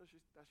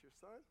 that's your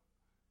son?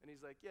 And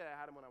he's like, yeah, I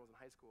had him when I was in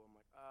high school. I'm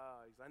like,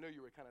 I know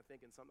you were kind of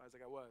thinking something. I was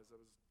like, I was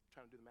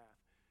trying to do the math.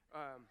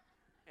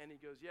 And he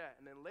goes, yeah.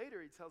 And then later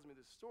he tells me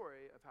this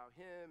story of how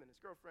him and his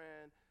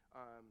girlfriend,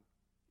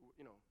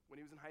 when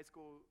he was in high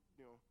school,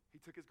 he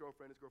took his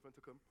girlfriend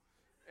took him,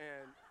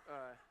 and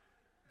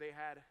they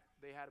had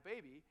a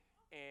baby,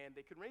 and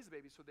they couldn't raise the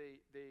baby, so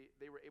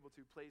they were able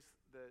to place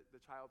the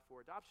child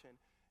for adoption,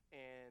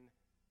 and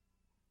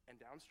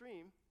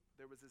downstream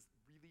there was this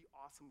really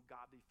awesome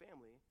godly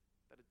family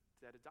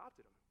that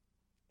adopted him.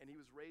 And he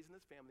was raised in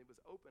this family, was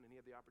open, and he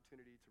had the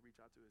opportunity to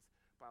reach out to his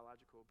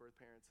biological birth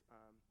parents.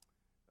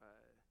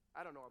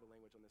 I don't know all the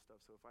language on this stuff,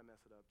 so if I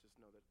mess it up, just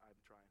know that I'm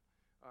trying.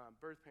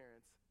 Birth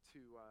parents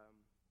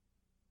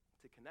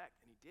to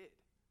connect, and he did.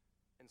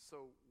 And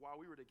so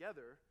while we were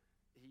together,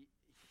 he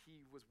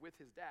was with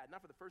his dad,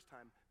 not for the first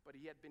time, but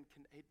he had been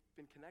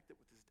connected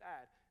with his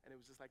dad, and it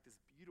was just like this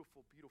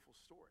beautiful, beautiful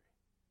story.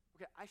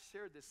 Okay, I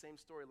shared this same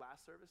story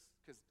last service,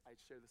 because I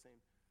share the same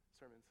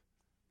sermons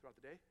throughout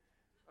the day.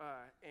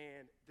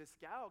 And this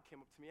gal came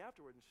up to me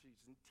afterward, and she's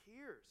in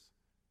tears.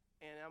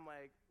 And I'm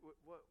like,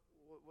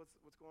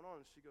 what's going on?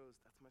 And she goes,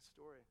 that's my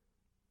story.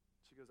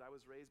 She goes, I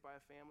was raised by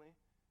a family,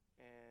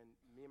 and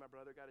me and my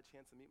brother got a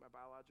chance to meet my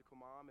biological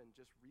mom, and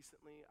just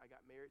recently I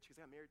got married. She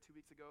goes, I got married 2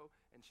 weeks ago,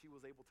 and she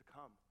was able to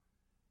come.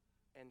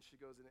 And she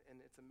goes, and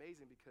it's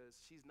amazing because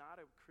she's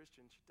not a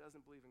Christian. She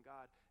doesn't believe in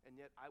God, and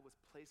yet I was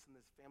placed in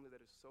this family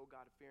that is so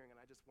God-fearing, and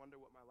I just wonder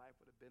what my life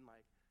would have been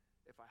like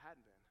if I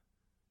hadn't been.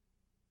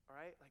 All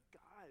right? Like,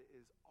 God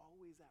is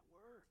always at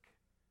work.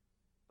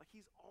 Like,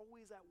 he's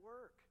always at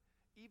work,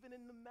 even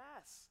in the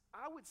mess.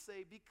 I would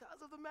say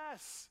because of the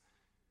mess,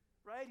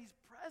 right? He's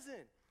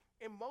present.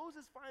 And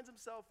Moses finds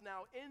himself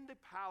now in the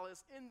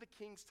palace, in the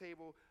king's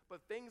table,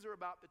 but things are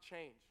about to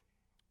change.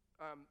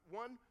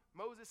 One,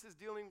 Moses is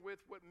dealing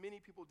with what many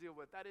people deal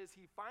with. That is,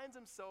 he finds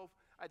himself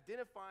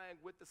identifying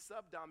with the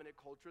subdominant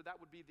culture, that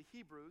would be the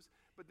Hebrews,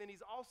 but then he's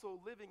also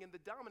living in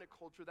the dominant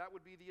culture, that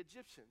would be the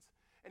Egyptians.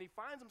 And he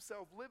finds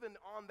himself living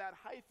on that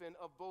hyphen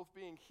of both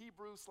being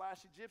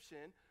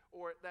Hebrew/Egyptian,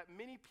 or that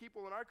many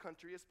people in our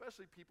country,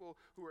 especially people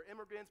who are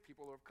immigrants,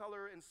 people of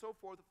color, and so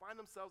forth, find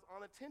themselves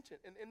on in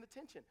the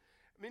tension.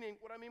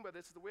 Meaning, what I mean by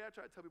this is the way I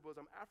try to tell people is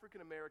I'm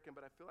African American,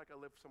 but I feel like I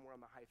live somewhere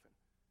on the hyphen,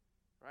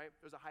 right?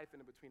 There's a hyphen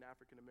in between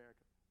African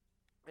American.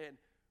 And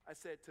I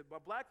said to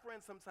my black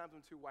friends, sometimes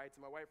I'm too white,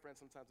 to my white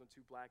friends, sometimes I'm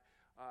too black.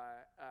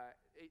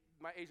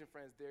 My Asian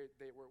friends,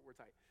 we're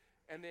tight.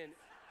 And then,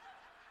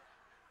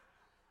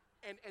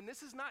 and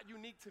this is not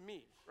unique to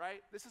me,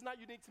 right? This is not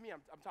unique to me.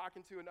 I'm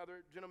talking to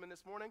another gentleman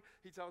this morning.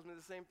 He tells me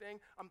the same thing.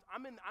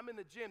 I'm in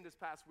the gym this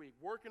past week,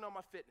 working on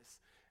my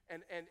fitness.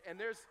 And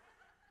there's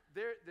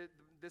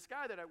this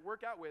guy that I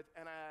work out with,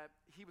 and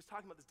he was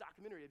talking about this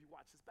documentary. Have you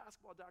watched this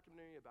basketball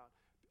documentary about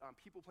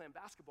people playing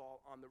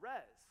basketball on the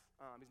res?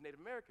 He's Native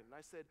American. And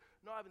I said,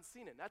 no, I haven't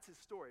seen it. And that's his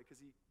story, because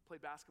he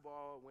played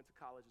basketball, went to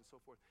college, and so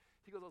forth.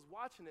 He goes, I was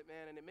watching it,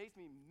 man, and it makes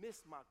me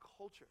miss my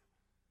culture.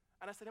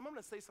 And I said, I'm going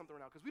to say something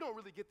right now, because we don't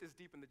really get this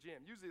deep in the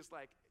gym. Usually it's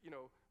like,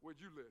 where'd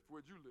you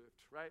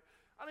lift, right?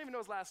 I don't even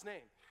know his last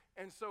name.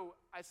 And so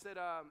I said,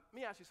 let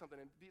me ask you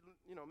something, and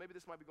maybe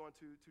this might be going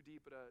too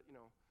deep, but,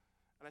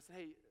 and I said,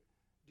 hey,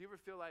 do you ever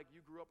feel like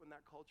you grew up in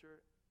that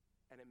culture,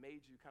 and it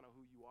made you kind of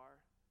who you are?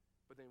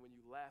 But then when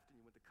you left and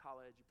you went to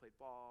college, you played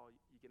ball,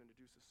 you get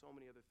introduced to so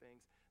many other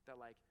things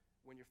that, like,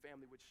 when your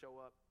family would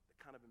show up,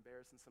 they're kind of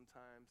embarrassing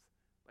sometimes,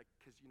 like,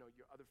 because,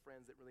 your other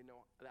friends that really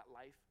know that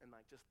life, and,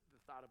 like, just the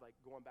thought of, like,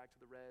 going back to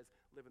the res,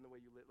 living the way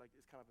you live, like,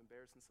 it's kind of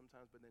embarrassing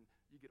sometimes, but then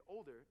you get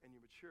older and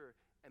you mature,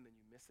 and then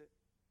you miss it.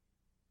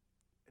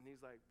 he's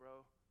like,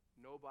 bro,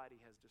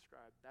 nobody has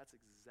described, that's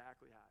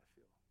exactly how I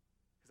feel.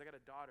 Because I got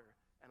a daughter,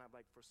 and I'm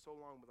like, for so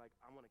long, I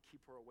want to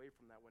keep her away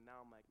from that, when now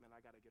I'm like, man, I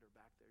got to get her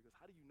back there. He goes,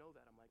 how do you know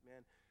that? I'm like,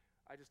 man,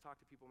 I just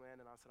talked to people, man,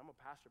 and I said, I'm a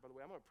pastor. By the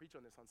way, I'm going to preach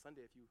on this on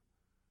Sunday if you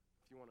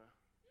want to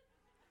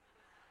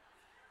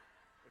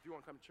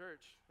come to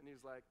church. And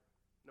he's like,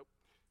 nope.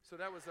 So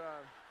that was,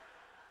 I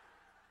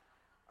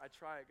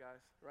try it, guys,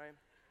 right?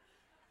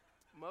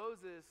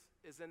 Moses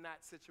is in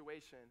that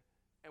situation,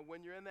 and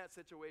when you're in that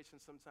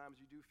situation, sometimes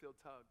you do feel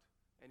tugged,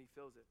 and he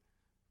feels it.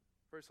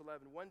 Verse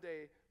 11, one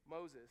day,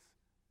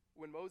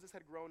 when Moses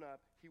had grown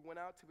up, he went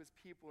out to his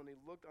people, and he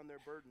looked on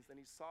their burdens, and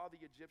he saw the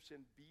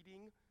Egyptian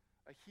beating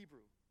a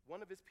Hebrew,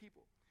 one of his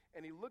people.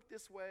 And he looked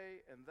this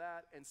way and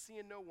that, and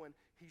seeing no one,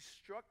 he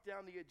struck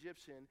down the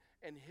Egyptian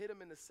and hid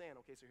him in the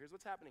sand. Okay, so here's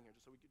what's happening here,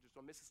 just so we just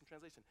don't miss this in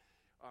translation.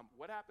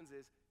 What happens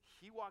is,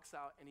 he walks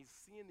out and he's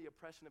seeing the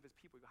oppression of his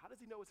people. How does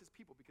he know it's his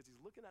people? Because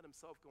he's looking at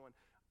himself going,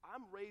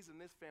 I'm raised in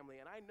this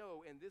family, and I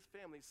know in this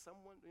family,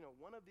 someone,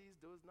 one of these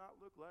does not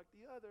look like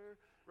the other,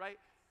 right?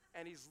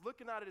 And he's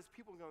looking out at his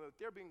people going,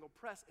 they're being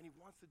oppressed, and he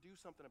wants to do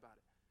something about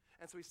it.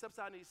 And so he steps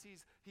out and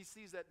he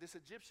sees that this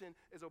Egyptian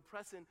is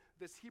oppressing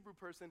this Hebrew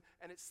person,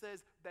 and it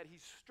says that he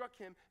struck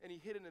him and he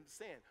hid him in the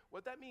sand.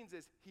 What that means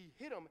is he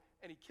hit him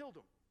and he killed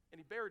him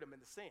and he buried him in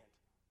the sand.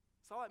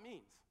 That's all that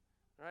means,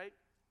 right?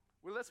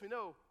 Well, it lets me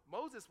know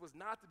Moses was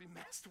not to be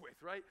messed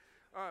with, right?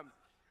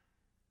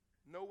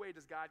 No way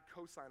does God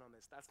co-sign on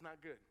this. That's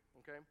not good,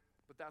 okay?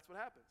 But that's what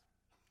happens,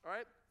 all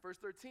right? Verse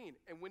 13,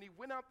 and when he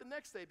went out the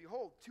next day,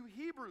 behold, 2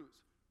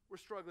 Hebrews were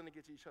struggling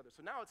against each other.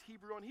 So now it's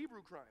Hebrew on Hebrew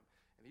crime,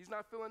 and he's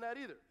not feeling that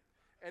either.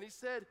 And he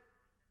said,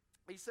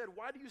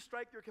 why do you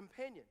strike your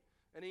companion?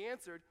 And he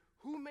answered,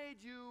 who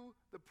made you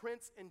the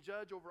prince and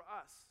judge over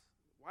us?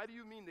 Why do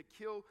you mean to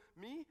kill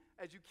me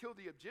as you killed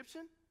the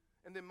Egyptian?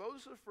 And then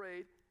Moses was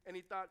afraid, and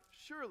he thought,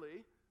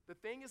 surely the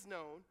thing is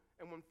known.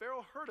 And when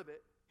Pharaoh heard of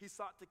it, he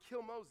sought to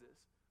kill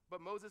Moses. But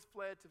Moses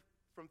fled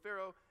from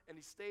Pharaoh, and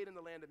he stayed in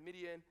the land of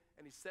Midian,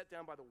 and he sat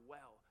down by the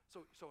well.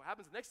 So what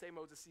happens the next day,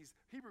 Moses sees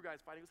Hebrew guys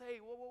fighting. He goes, hey,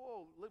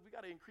 whoa, look, we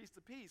got to increase the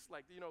peace.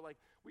 We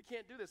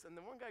can't do this. And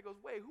then one guy goes,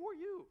 wait, who are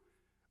you?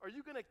 Are you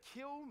going to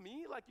kill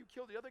me like you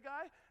killed the other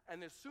guy?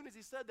 And as soon as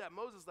he said that,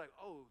 Moses like,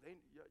 oh,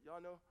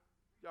 y'all know?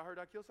 Y'all heard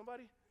I killed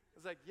somebody?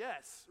 It's like,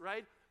 yes,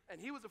 right? And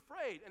he was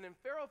afraid. And then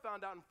Pharaoh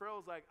found out, and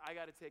Pharaoh's like, I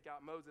got to take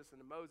out Moses. And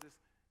then Moses,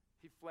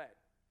 he fled.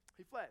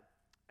 He fled.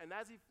 And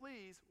as he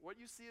flees, what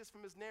you see is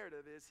from his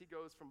narrative is he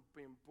goes from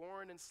being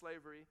born in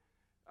slavery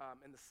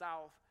in the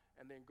south,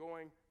 and then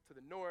going to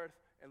the north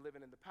and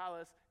living in the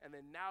palace, and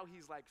then now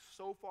he's like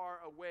so far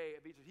away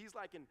of Egypt. He's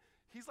like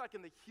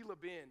in the Gila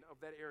bin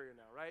of that area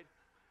now, right?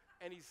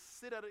 And he's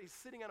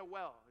sitting at a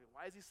well.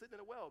 Why is he sitting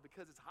at a well?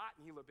 Because it's hot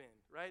in Gila bin,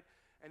 right?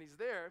 And he's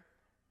there.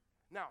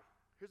 Now,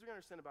 here's what we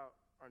understand about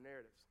our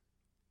narratives.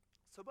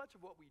 So much of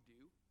what we do,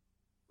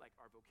 like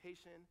our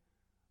vocation,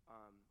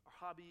 our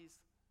hobbies,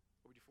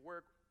 what we do for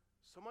work,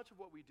 so much of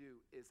what we do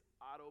is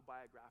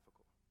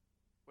autobiographical.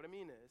 What I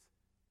mean is,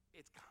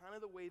 it's kind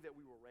of the way that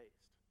we were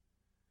raised.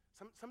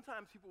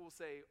 Sometimes people will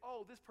say,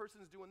 oh, this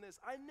person's doing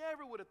this. I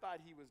never would have thought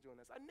he was doing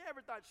this. I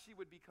never thought she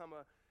would become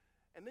a...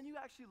 And then you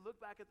actually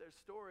look back at their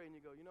story and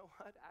you go, you know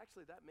what?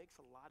 Actually, that makes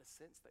a lot of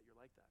sense that you're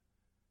like that.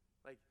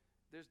 Like,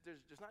 there's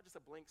not just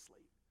a blank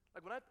slate.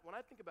 Like, when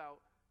I think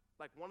about,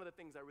 like, one of the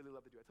things I really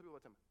love to do, I tell people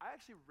all the time, I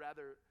actually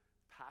rather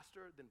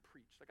pastor than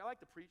preach. Like, I like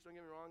to preach, don't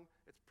get me wrong.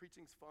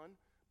 Preaching's fun.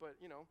 But,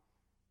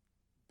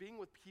 being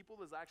with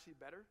people is actually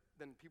better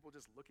than people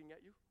just looking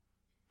at you.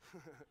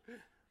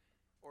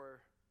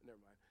 Or, never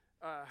mind.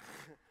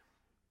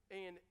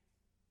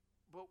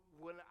 But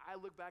when I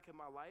look back at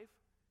my life,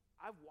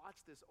 I've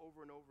watched this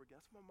over and over again.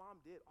 That's what my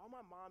mom did. All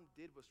my mom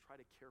did was try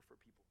to care for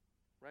people,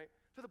 right?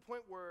 To the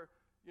point where,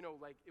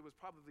 it was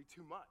probably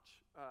too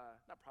much.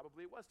 Not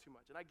probably, it was too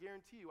much. And I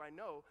guarantee you, I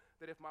know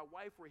that if my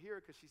wife were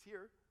here, because she's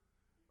here,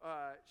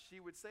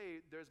 she would say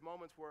there's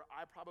moments where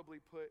I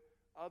probably put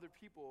other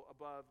people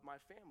above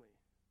my family,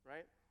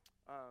 right?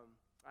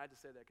 I had to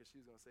say that because she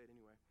was going to say it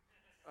anyway.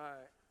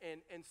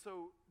 And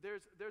so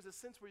there's a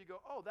sense where you go,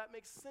 oh, that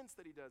makes sense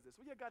that he does this.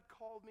 Well, yeah, God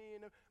called me,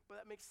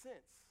 but that makes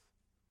sense.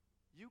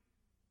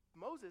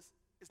 Moses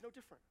is no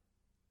different.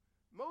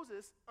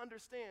 Moses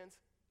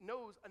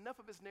knows enough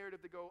of his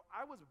narrative to go,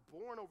 I was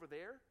born over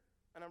there,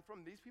 and I'm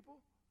from these people,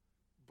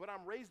 but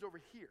I'm raised over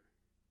here.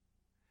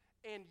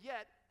 And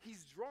yet,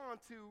 he's drawn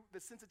to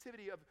the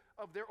sensitivity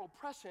of their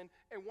oppression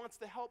and wants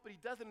to help, but he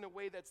does it in a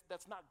way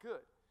that's not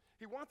good.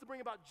 He wants to bring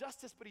about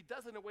justice, but he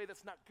does it in a way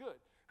that's not good.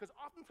 Because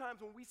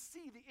oftentimes when we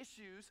see the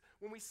issues,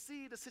 when we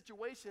see the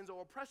situations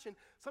or oppression,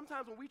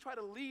 sometimes when we try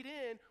to lead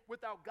in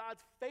without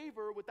God's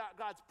favor, without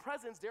God's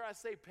presence, dare I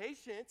say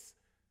patience,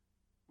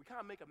 we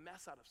kind of make a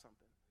mess out of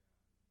something.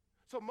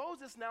 So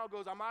Moses now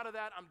goes, I'm out of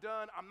that, I'm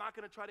done, I'm not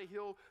going to try to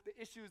heal the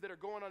issues that are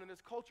going on in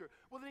this culture.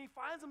 Well, then he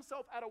finds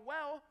himself at a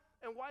well,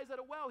 and why is that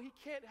a well? He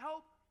can't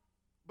help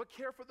but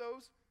care for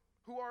those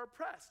who are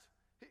oppressed.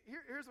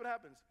 Here's what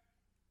happens.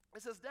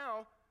 It says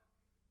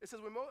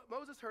when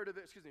Moses heard of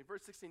it,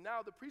 verse 16,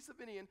 now the priest of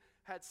Midian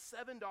had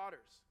 7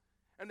 daughters.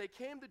 And they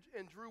came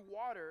and drew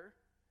water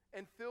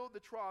and filled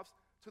the troughs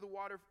to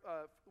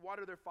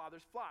water their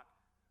father's flock.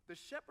 The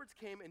shepherds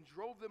came and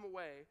drove them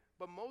away,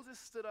 but Moses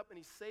stood up and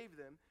he saved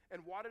them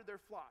and watered their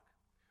flock.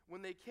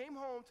 When they came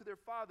home to their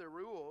father,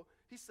 Reuel,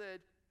 he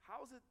said,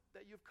 "How is it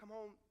that you've come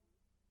home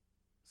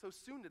so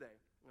soon today?"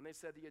 And they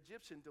said, "The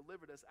Egyptian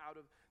delivered us out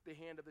of the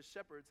hand of the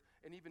shepherds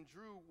and even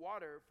drew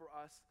water for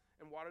us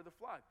and watered the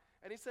flock."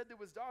 And he said to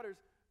his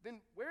daughters,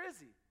 "Then where is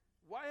he?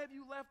 Why have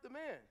you left the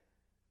man?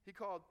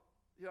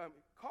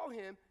 Call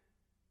him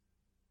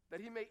that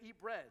he may eat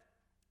bread."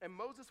 And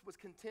Moses was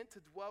content to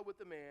dwell with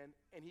the man,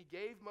 and he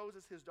gave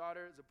Moses his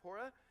daughter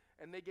Zipporah,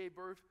 and they gave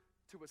birth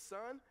to a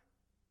son,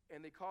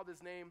 and they called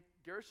his name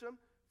Gershom,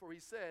 for he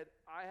said,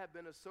 "I have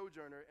been a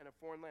sojourner in a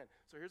foreign land."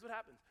 So here's what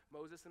happens.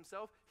 Moses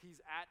himself, he's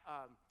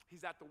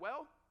at the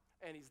well,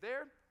 and he's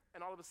there,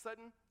 and all of a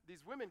sudden,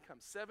 these women come.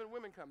 7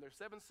 women come. They're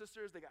 7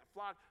 sisters. They got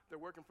flock. They're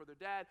working for their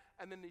dad.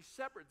 And then these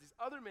shepherds, these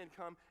other men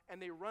come,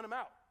 and they run them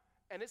out.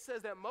 And it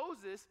says that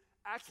Moses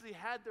actually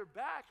had their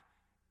back,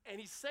 and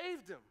he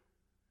saved them.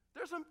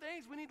 There's some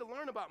things we need to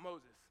learn about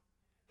Moses.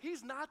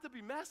 He's not to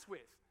be messed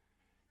with.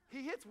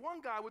 He hits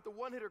one guy with the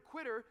one-hitter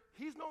quitter.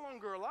 He's no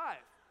longer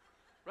alive,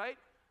 right?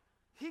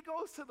 He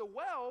goes to the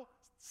well,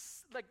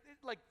 like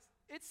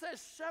it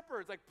says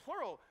shepherds, like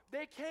plural.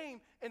 They came,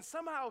 and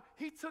somehow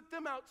he took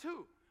them out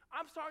too.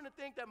 I'm starting to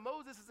think that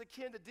Moses is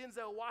akin to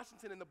Denzel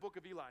Washington in the book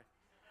of Eli,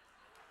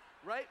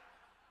 right?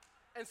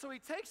 And so he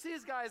takes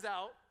these guys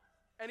out,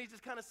 and he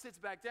just kind of sits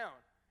back down.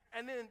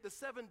 And then the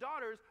 7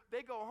 daughters,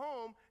 they go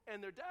home,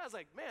 and their dad's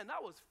like, "Man,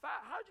 that was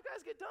fast. How did you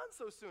guys get done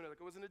so soon?"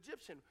 Like, it was an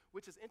Egyptian,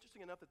 which is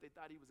interesting enough that they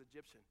thought he was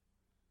Egyptian.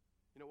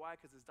 You know why?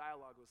 Because his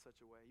dialogue was such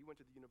a way. He went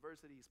to the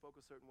university, he spoke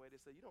a certain way. They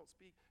said, "You don't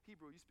speak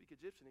Hebrew, you speak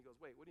Egyptian." He goes,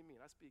 "Wait, what do you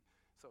mean? I speak."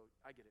 So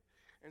I get it.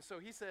 And so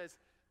he says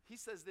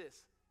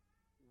this,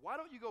 "Why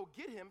don't you go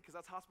get him?" Because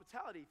that's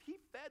hospitality. If he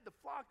fed the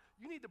flock,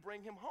 you need to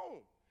bring him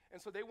home.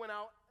 And so they went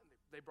out,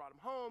 they brought him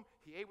home,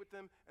 he ate with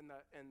them, and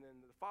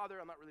then the father,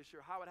 I'm not really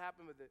sure how it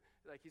happened, but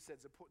like he said,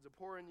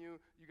 Zipporah and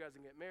you guys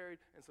can get married.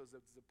 And so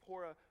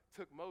Zipporah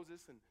took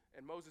Moses,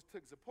 and Moses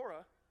took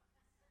Zipporah,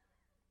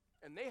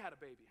 and they had a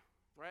baby,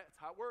 right? That's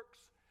how it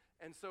works.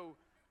 And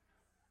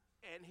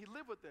he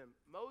lived with them.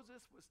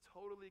 Moses was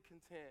totally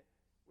content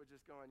with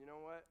just going, "You know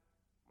what?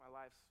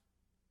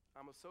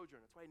 I'm a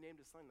sojourner." That's why he named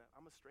his son that.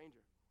 I'm a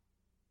stranger.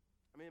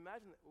 I mean,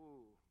 imagine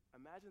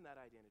that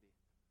identity.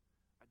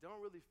 I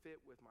don't really fit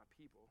with my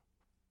people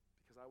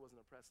because I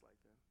wasn't oppressed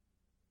like them.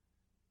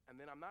 And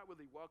then I'm not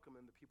really welcome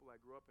in the people I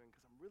grew up in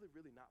because I'm really,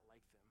 really not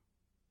like them.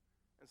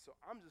 And so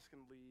I'm just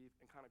going to leave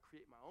and kind of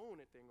create my own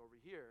thing over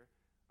here.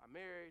 I'm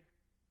married.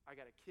 I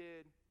got a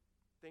kid.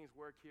 Things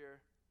work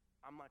here.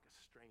 I'm like a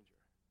stranger,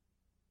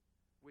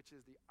 which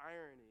is the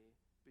irony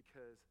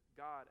because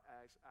God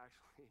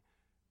actually,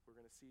 we're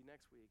going to see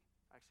next week,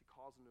 actually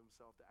calls him to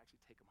himself to actually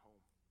take him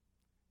home.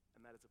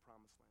 And that is the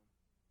promised land.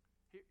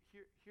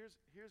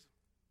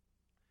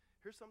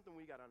 Here's something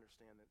we got to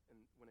understand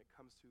when it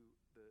comes to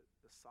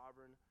the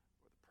sovereign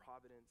or the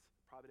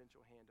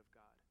providential hand of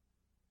God.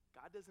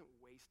 God doesn't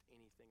waste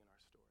anything in our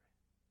story,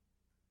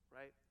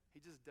 right? He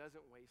just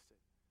doesn't waste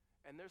it.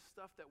 And there's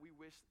stuff that we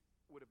wish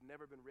would have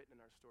never been written in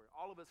our story.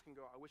 All of us can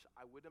go, "I wish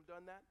I would have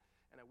done that,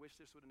 and I wish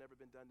this would have never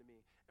been done to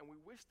me." And we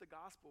wish the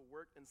gospel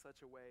worked in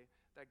such a way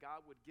that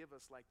God would give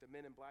us like the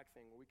Men in Black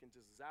thing where we can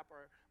just zap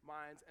our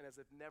minds and as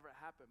if never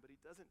happened. But he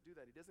doesn't do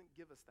that. He doesn't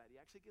give us that. He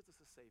actually gives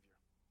us a Savior.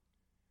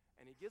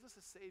 And he gives us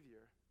a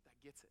Savior that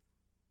gets it.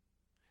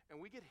 And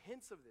we get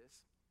hints of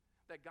this,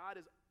 that God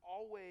is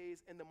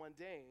always in the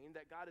mundane,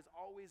 that God is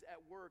always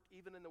at work,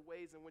 even in the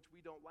ways in which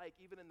we don't like,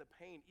 even in the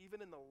pain,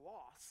 even in the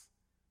loss,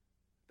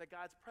 that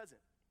God's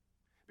present.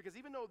 Because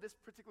even though this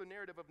particular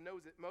narrative of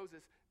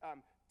Moses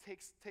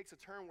takes a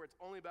turn where it's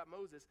only about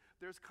Moses,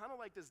 there's kind of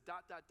like this ...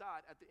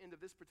 at the end of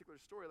this particular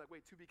story, like,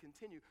 wait, to be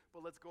continued,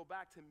 but let's go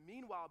back to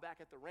meanwhile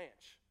back at the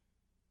ranch.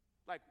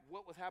 Like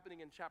what was happening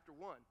in chapter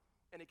 1.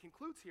 And it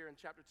concludes here in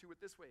chapter 2 with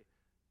this way.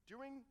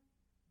 During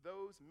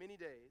those many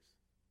days,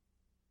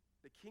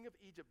 the king of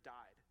Egypt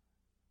died,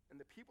 and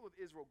the people of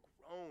Israel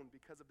groaned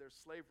because of their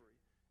slavery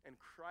and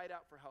cried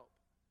out for help.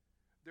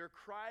 Their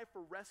cry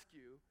for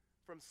rescue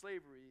from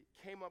slavery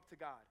came up to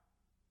God.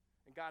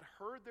 And God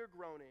heard their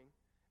groaning,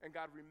 and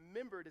God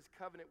remembered his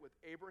covenant with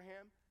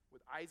Abraham,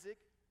 with Isaac,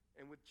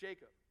 and with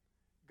Jacob.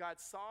 God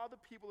saw the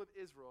people of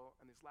Israel,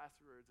 and these last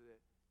words of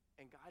it,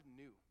 and God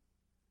knew.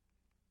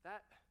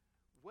 That,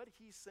 what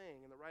he's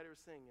saying, and the writer is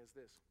saying, is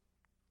this.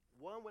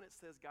 One, when it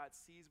says God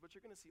sees, what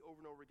you're going to see over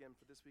and over again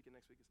for this week and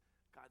next week is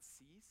God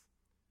sees.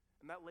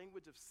 And that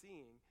language of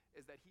seeing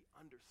is that he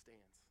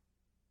understands.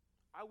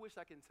 I wish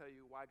I can tell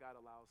you why God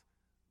allows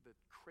the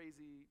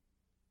crazy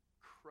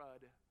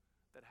crud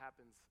that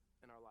happens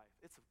in our life.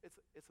 It's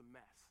a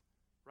mess,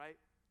 right?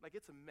 Like,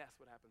 it's a mess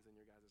what happens in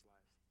your guys'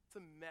 lives. It's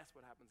a mess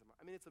what happens in mine.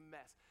 I mean, it's a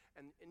mess.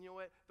 And you know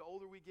what? The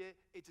older we get,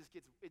 it just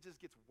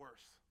gets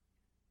worse.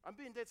 I'm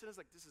being dead serious,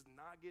 like, this is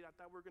not good. I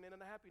thought we were going to end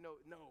on a happy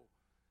note. No,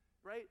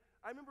 right?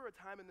 I remember a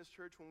time in this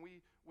church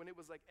when it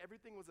was like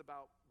everything was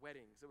about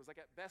weddings. It was like,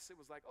 at best, it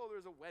was like, oh,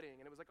 there's a wedding,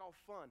 and it was like all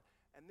fun.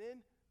 And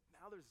then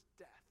now there's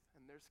death,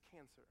 and there's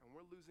cancer, and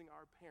we're losing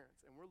our parents,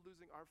 and we're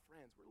losing our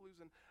friends, we're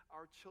losing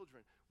our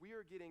children. We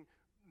are getting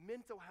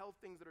mental health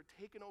things that are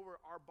taking over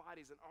our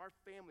bodies and our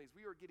families.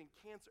 We are getting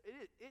cancer.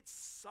 It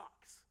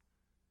sucks.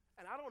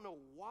 And I don't know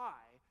why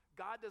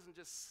God doesn't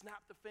just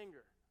snap the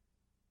finger.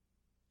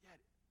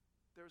 Yet,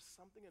 there's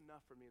something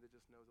enough for me that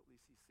just knows at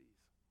least he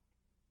sees.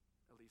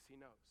 At least he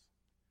knows.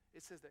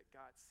 It says that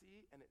God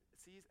sees, and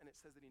it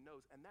says that he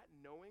knows. And that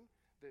knowing,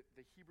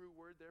 the Hebrew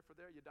word there for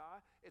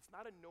yadah, it's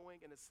not a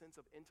knowing in a sense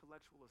of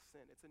intellectual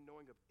assent. It's a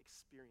knowing of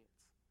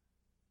experience.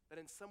 That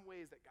in some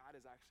ways that God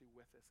is actually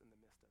with us in the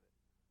midst of it.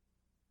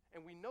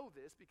 And we know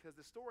this because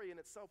the story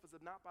in itself is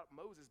not about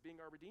Moses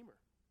being our redeemer.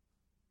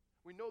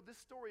 We know this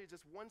story is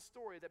just one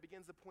story that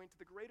begins to point to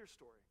the greater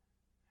story.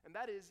 And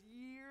that is,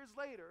 years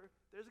later,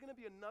 there's going to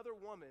be another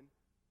woman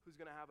who's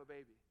going to have a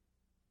baby.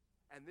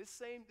 And this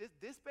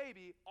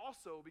baby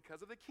also,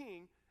 because of the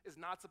king, is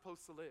not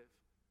supposed to live.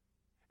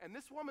 And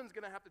this woman's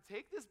going to have to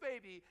take this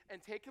baby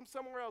and take him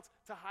somewhere else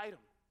to hide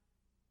him.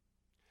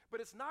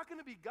 But it's not going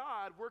to be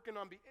God working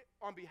on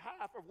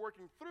behalf of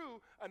working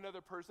through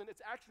another person.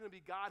 It's actually going to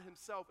be God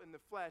himself in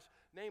the flesh,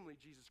 namely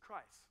Jesus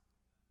Christ.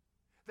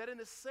 That in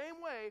the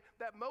same way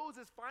that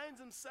Moses finds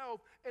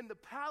himself in the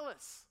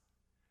palace,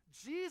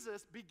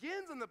 Jesus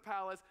begins in the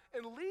palace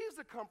and leaves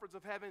the comforts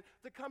of heaven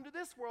to come to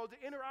this world to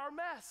enter our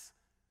mess,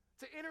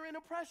 to enter in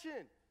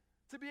oppression,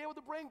 to be able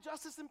to bring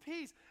justice and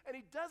peace. And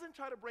he doesn't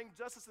try to bring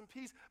justice and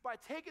peace by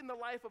taking the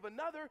life of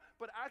another,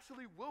 but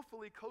actually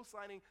willfully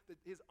co-signing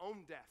his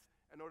own death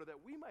in order that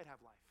we might have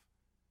life.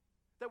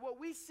 That what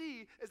we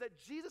see is that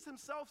Jesus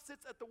himself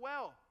sits at the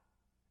well,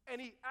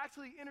 and he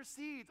actually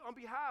intercedes on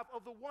behalf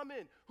of the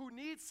woman who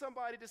needs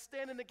somebody to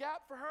stand in the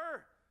gap for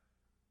her.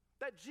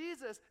 That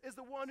Jesus is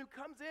the one who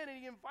comes in and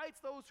he invites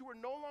those who are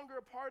no longer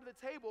a part of the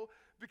table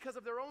because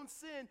of their own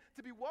sin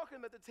to be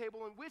welcomed at the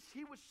table in which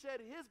he would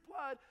shed his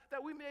blood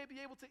that we may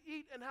be able to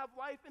eat and have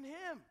life in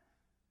him.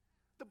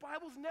 The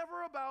Bible's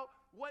never about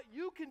what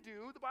you can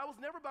do. The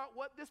Bible's never about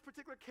what this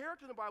particular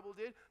character in the Bible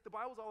did. The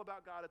Bible's all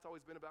about God. It's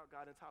always been about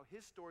God. It's how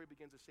his story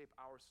begins to shape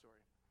our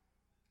story.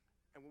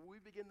 And when we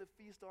begin to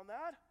feast on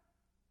that,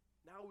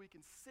 now we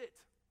can sit,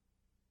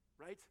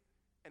 right,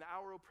 in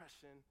our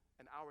oppression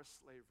and our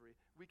slavery.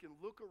 We can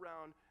look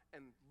around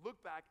and look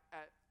back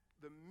at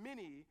the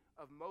many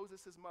of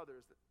Moses'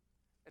 mothers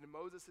and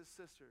Moses'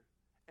 sister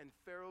and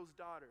Pharaoh's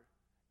daughter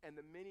and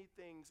the many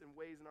things and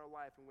ways in our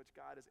life in which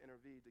God has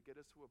intervened to get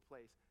us to a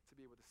place to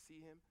be able to see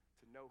him,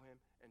 to know him,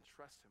 and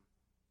trust him.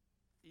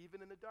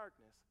 Even in the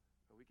darkness,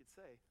 we could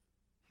say,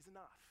 he's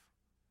enough.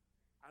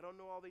 I don't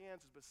know all the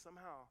answers, but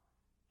somehow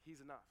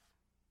he's enough.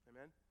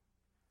 Amen?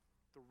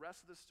 The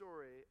rest of the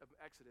story of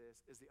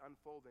Exodus is the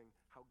unfolding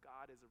how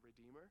God is a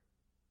redeemer,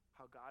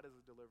 how God is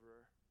a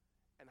deliverer,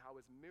 and how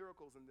his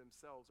miracles in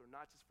themselves are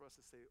not just for us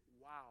to say,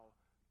 wow,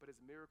 but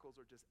his miracles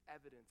are just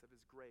evidence of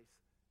his grace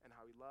and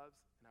how he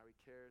loves and how he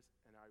cares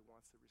and how he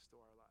wants to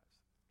restore our lives.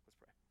 Let's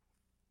pray.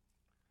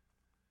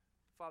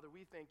 Father,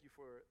 we thank you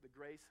for the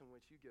grace in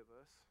which you give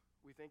us.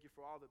 We thank you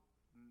for all the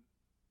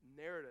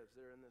narratives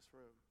that are in this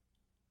room.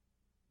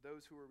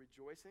 Those who are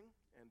rejoicing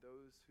and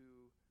those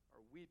who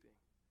are weeping,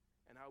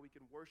 and how we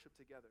can worship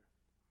together.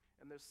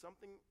 And there's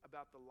something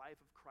about the life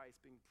of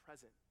Christ being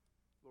present,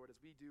 Lord, as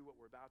we do what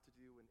we're about to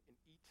do and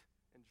eat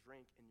and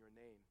drink in your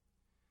name.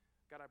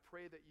 God, I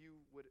pray that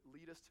you would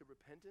lead us to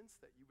repentance,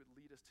 that you would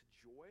lead us to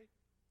joy,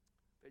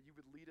 that you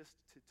would lead us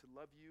to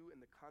love you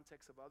in the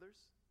context of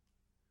others.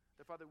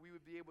 That, Father, we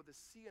would be able to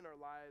see in our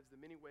lives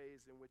the many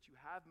ways in which you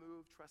have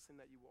moved, trusting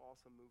that you will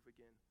also move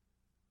again.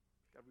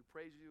 God, we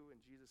praise you in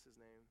Jesus'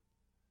 name.